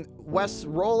 Wes,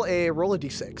 roll a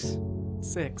d6.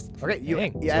 6. Okay, you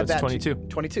Dang, so add that's that 22.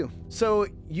 22. So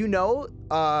you know,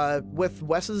 with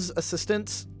Wes's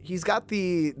assistance, he's got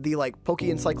the like Poke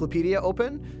Encyclopedia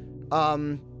open,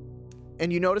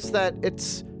 and you notice that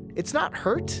it's not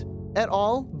hurt at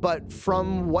all, but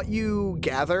from what you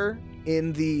gather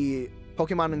in the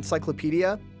Pokemon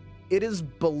Encyclopedia, it is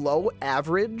below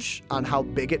average on how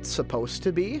big it's supposed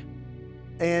to be.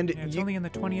 And Yeah, it's only in the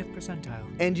 20th percentile.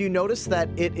 and you notice that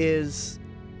it is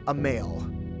a male.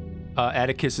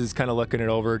 Atticus is kind of looking it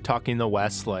over, talking to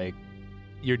Wes like,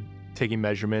 you're taking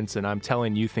measurements, and I'm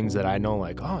telling you things that I know,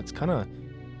 like, oh, it's kind of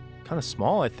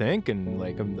small, I think, and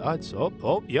like,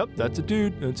 yep, that's a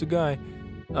dude, that's a guy.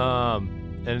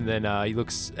 And then he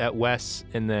looks at Wes,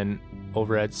 and then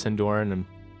over at Sendoren, and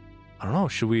I don't know,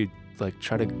 should we like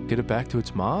try to get it back to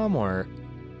its mom, or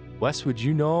Wes, would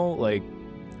you know, like,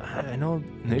 I know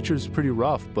nature's pretty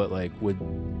rough, but like,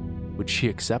 would she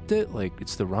accept it? Like,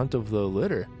 it's the runt of the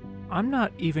litter. I'm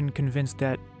not even convinced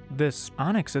that this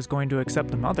onyx is going to accept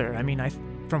the mother. I mean,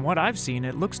 from what I've seen,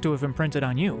 it looks to have imprinted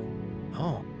on you.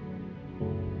 Oh.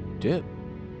 Dip.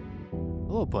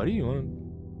 Hello, buddy. You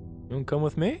want to come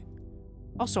with me?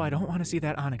 Also, I don't want to see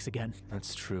that onyx again.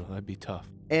 That's true. That'd be tough.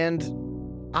 And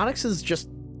Onyx has just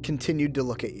continued to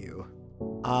look at you.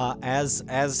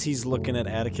 As he's looking at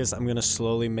Atticus, I'm gonna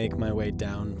slowly make my way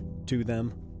down to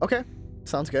them. Okay,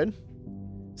 sounds good.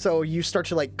 So you start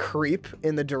to like creep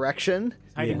in the direction.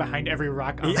 Hiding behind every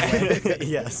rock on the way.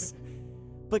 Yes.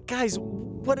 But guys,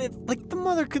 what if, like, the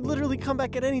mother could literally come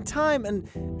back at any time,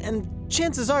 and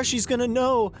chances are she's gonna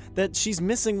know that she's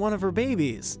missing one of her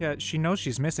babies. Yeah, she knows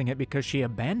she's missing it because she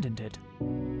abandoned it.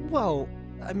 Well,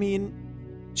 I mean,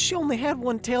 she only had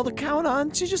one tail to count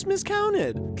on. She just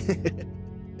miscounted.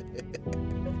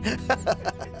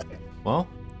 Well,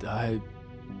 I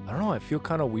don't know. I feel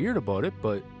kind of weird about it,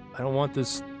 but I don't want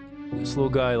this little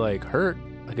guy like hurt.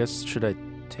 I guess, should I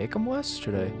take him, Wes?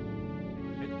 Should I?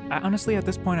 Honestly, at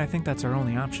this point, I think that's our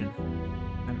only option.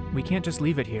 We can't just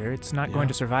leave it here. It's not going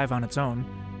to survive on its own.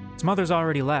 Its mother's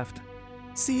already left.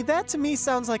 See, that to me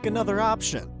sounds like another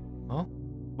option. Well,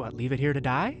 What, leave it here to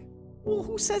die? Well,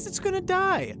 who says it's gonna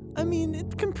die? I mean,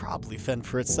 it can probably fend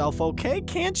for itself, okay,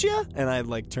 can't ya? And I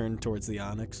like turn towards the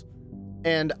onyx.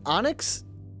 And Onyx,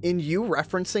 in you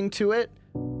referencing to it,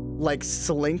 like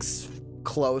slinks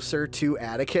closer to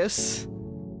Atticus.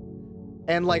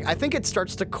 And like, I think it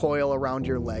starts to coil around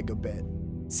your leg a bit.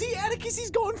 See, Atticus,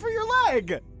 he's going for your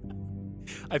leg!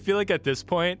 I feel like at this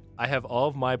point, I have all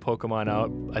of my Pokemon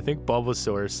out. I think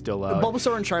Bulbasaur is still out.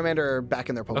 Bulbasaur and Charmander are back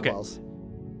in their Pokeballs.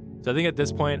 So I think at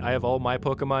this point, I have all my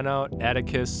Pokemon out,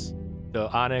 Atticus, the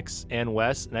Onyx, and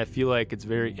Wes, and I feel like it's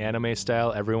very anime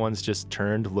style. Everyone's just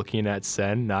turned looking at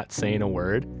Sen, not saying a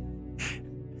word.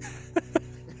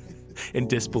 In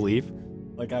disbelief.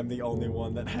 Like I'm the only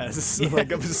one that has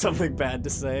like something bad to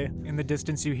say. In the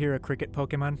distance, you hear a cricket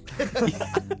Pokemon.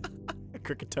 A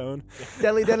cricketone.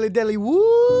 Deli, deli, deli,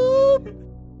 whoop!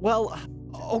 Well,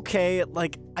 okay,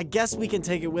 like, I guess we can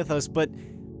take it with us, but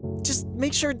just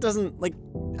make sure it doesn't, like,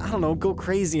 I don't know, go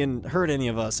crazy and hurt any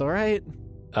of us, all right?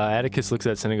 Atticus looks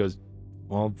at Sen and goes,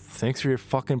 well, thanks for your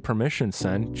fucking permission,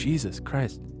 Sen. Jesus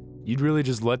Christ. You'd really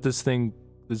just let this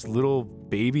little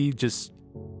baby just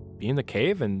be in the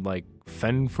cave and, like,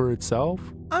 fend for itself?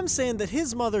 I'm saying that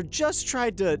his mother just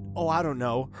tried to, I don't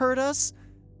know, hurt us.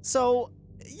 So,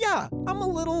 yeah, I'm a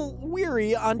little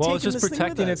weary on taking it's just this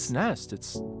protecting thing with its us. nest.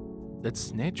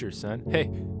 It's nature, son.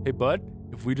 Hey, bud,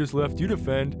 if we just left you to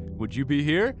fend, would you be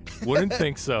here? Wouldn't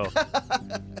think so.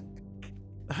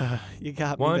 You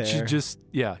got me Why don't there. you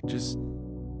just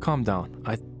calm down.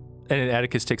 And then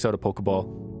Atticus takes out a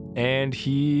Pokeball, and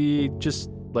he just,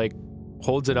 like,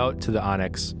 holds it out to the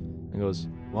Onyx and goes,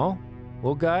 well,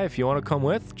 little guy, if you want to come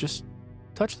with, just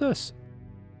touch this.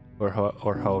 Or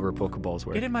however Pokeballs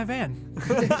work. Get in my van.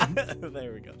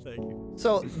 There we go, thank you.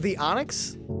 So the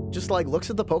Onyx just like looks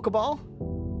at the Pokeball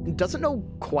and doesn't know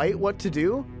quite what to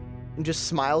do and just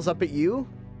smiles up at you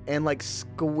and like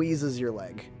squeezes your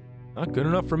leg. Not good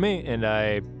enough for me, and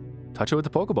I touch it with the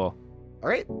Pokeball. All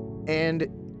right. And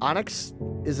Onyx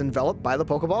is enveloped by the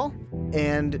Pokeball,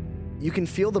 and you can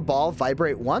feel the ball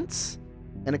vibrate once,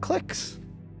 and it clicks.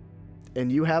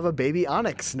 And you have a baby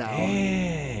Onyx now.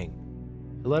 Dang.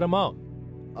 Let him out.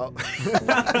 Oh.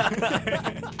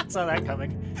 Saw that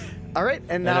coming. All right.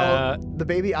 And now the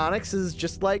baby Onyx is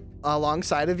just like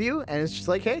alongside of you, and it's just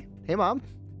like, hey, Mom.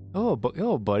 Oh,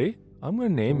 buddy. I'm going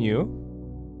to name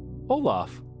you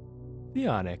Olaf, the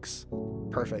Onyx.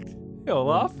 Perfect. Hey,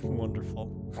 Olaf.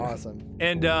 Wonderful. Awesome.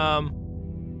 And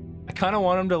I kind of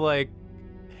want him to, like,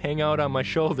 hang out on my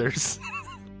shoulders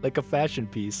like a fashion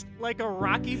piece. Like a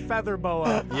rocky feather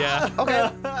boa. Yeah. Okay.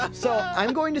 So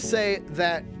I'm going to say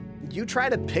that you try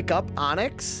to pick up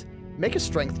Onyx. Make a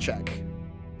strength check.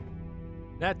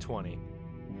 Nat 20.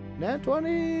 Nat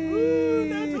 20. Woo,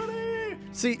 Nat 20.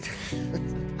 See,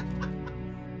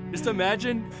 Just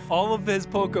imagine all of his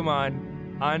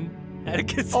Pokemon on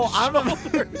Atticus' Oh, I'm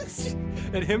shoulders,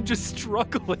 and him just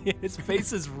struggling. His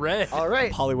face is red. All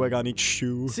right. Polywig on each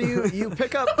shoe. So you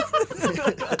pick up.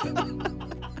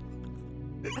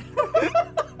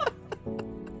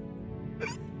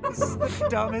 This is the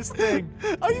dumbest thing.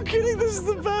 Are you kidding? This is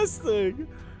the best thing.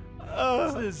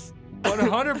 This is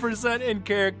 100% in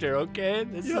character, okay?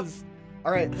 This is...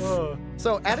 All right.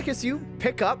 So Atticus, you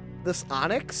pick up this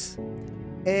onyx,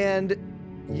 and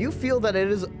you feel that it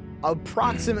is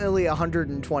approximately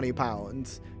 120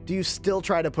 pounds. Do you still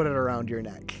try to put it around your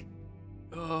neck?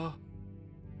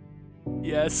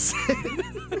 Yes.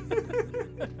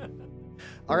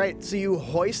 All right. So you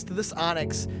hoist this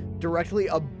onyx directly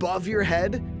above your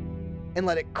head and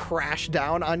let it crash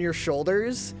down on your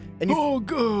shoulders, and you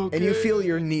okay. and you feel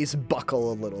your knees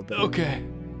buckle a little bit. Okay.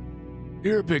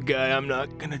 You're a big guy. I'm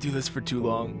not gonna do this for too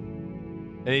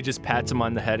long. And he just pats him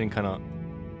on the head and kind of,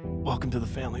 welcome to the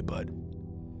family, bud.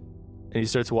 And he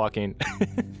starts walking.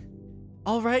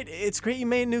 All right, it's great you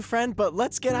made a new friend, but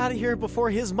let's get out of here before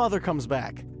his mother comes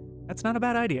back. That's not a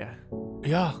bad idea.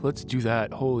 Yeah, let's do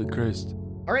that. Holy Christ.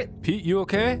 All right. Pete, you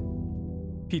okay?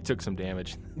 Pete took some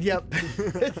damage. Yep.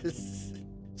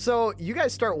 So you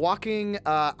guys start walking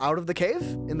out of the cave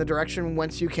in the direction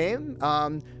whence you came.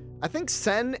 I think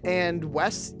Sen and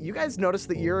Wes, you guys notice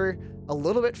that you're a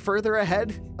little bit further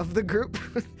ahead of the group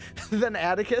than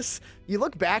Atticus. You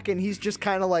look back and he's just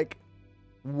kind of like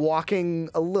walking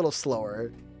a little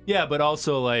slower. Yeah, but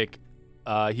also like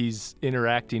he's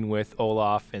interacting with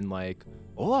Olaf and like,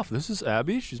 Olaf, this is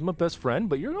Abby. She's my best friend,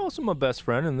 but you're also my best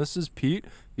friend. And this is Pete.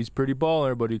 He's pretty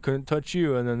baller, but he couldn't touch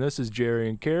you. And then this is Jerry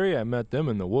and Carrie. I met them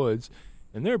in the woods,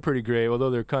 and they're pretty great, although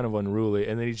they're kind of unruly.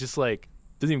 And then he's just like,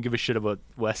 doesn't even give a shit about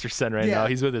Wes or Sen right now.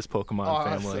 He's with his Pokemon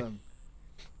family.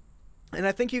 And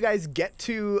I think you guys get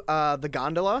to the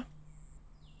gondola,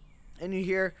 and you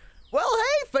hear, well,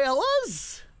 hey,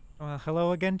 fellas. Well,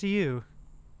 hello again to you.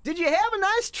 Did you have a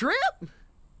nice trip?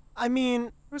 I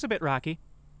mean, It was a bit rocky.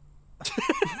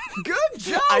 Good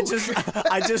joke.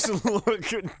 I just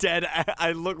look dead.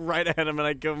 I look right at him and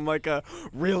I give him like a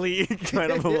really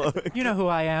kind of a look. You know who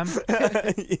I am.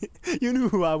 You knew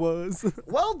who I was.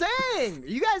 Well, dang.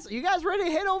 You guys ready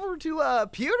to head over to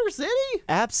Pewter City?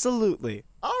 Absolutely.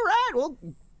 All right. Well,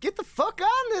 get the fuck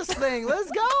on this thing.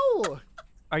 Let's go.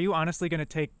 Are you honestly going to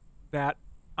take that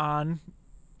on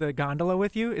the gondola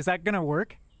with you? Is that going to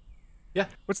work? Yeah.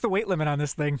 What's the weight limit on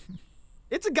this thing? Does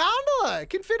It's a gondola. It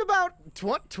can fit about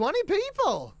 20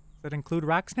 people. that include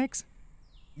rock snakes?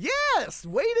 Yes.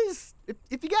 Weight is,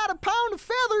 if you got a pound of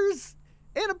feathers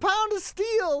and a pound of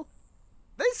steel,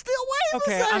 they still weigh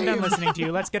Okay, the same. I'm done listening to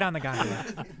you. Let's get on the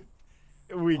gondola.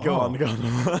 We go on the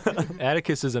gondola.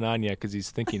 Atticus isn't on yet because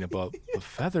he's thinking about the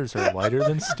feathers are lighter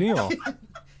than steel.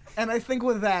 And I think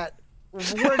with that, we're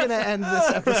going to end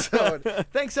this episode.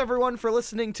 Thanks, everyone, for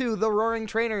listening to The Roaring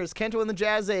Trainers, Kanto and the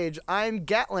Jazz Age. I'm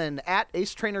Gatlin, at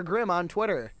Ace Trainer Grimm on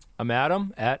Twitter. I'm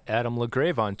Adam, at Adam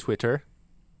LaGrave on Twitter.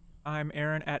 I'm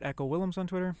Aaron, at Echo Willems on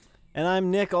Twitter. And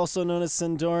I'm Nick, also known as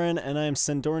Sendoren, and I am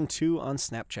Sendoren2 on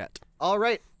Snapchat. All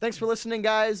right. Thanks for listening,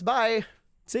 guys. Bye.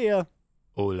 See ya.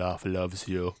 Olaf loves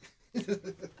you.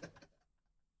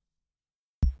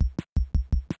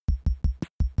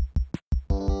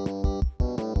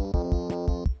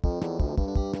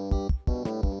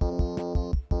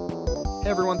 Hey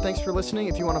everyone, thanks for listening.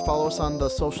 If you want to follow us on the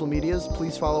social medias,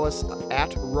 please follow us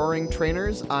at Roaring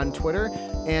Trainers on Twitter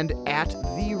and at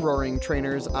The Roaring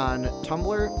Trainers on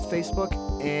Tumblr, Facebook,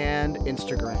 and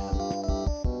Instagram.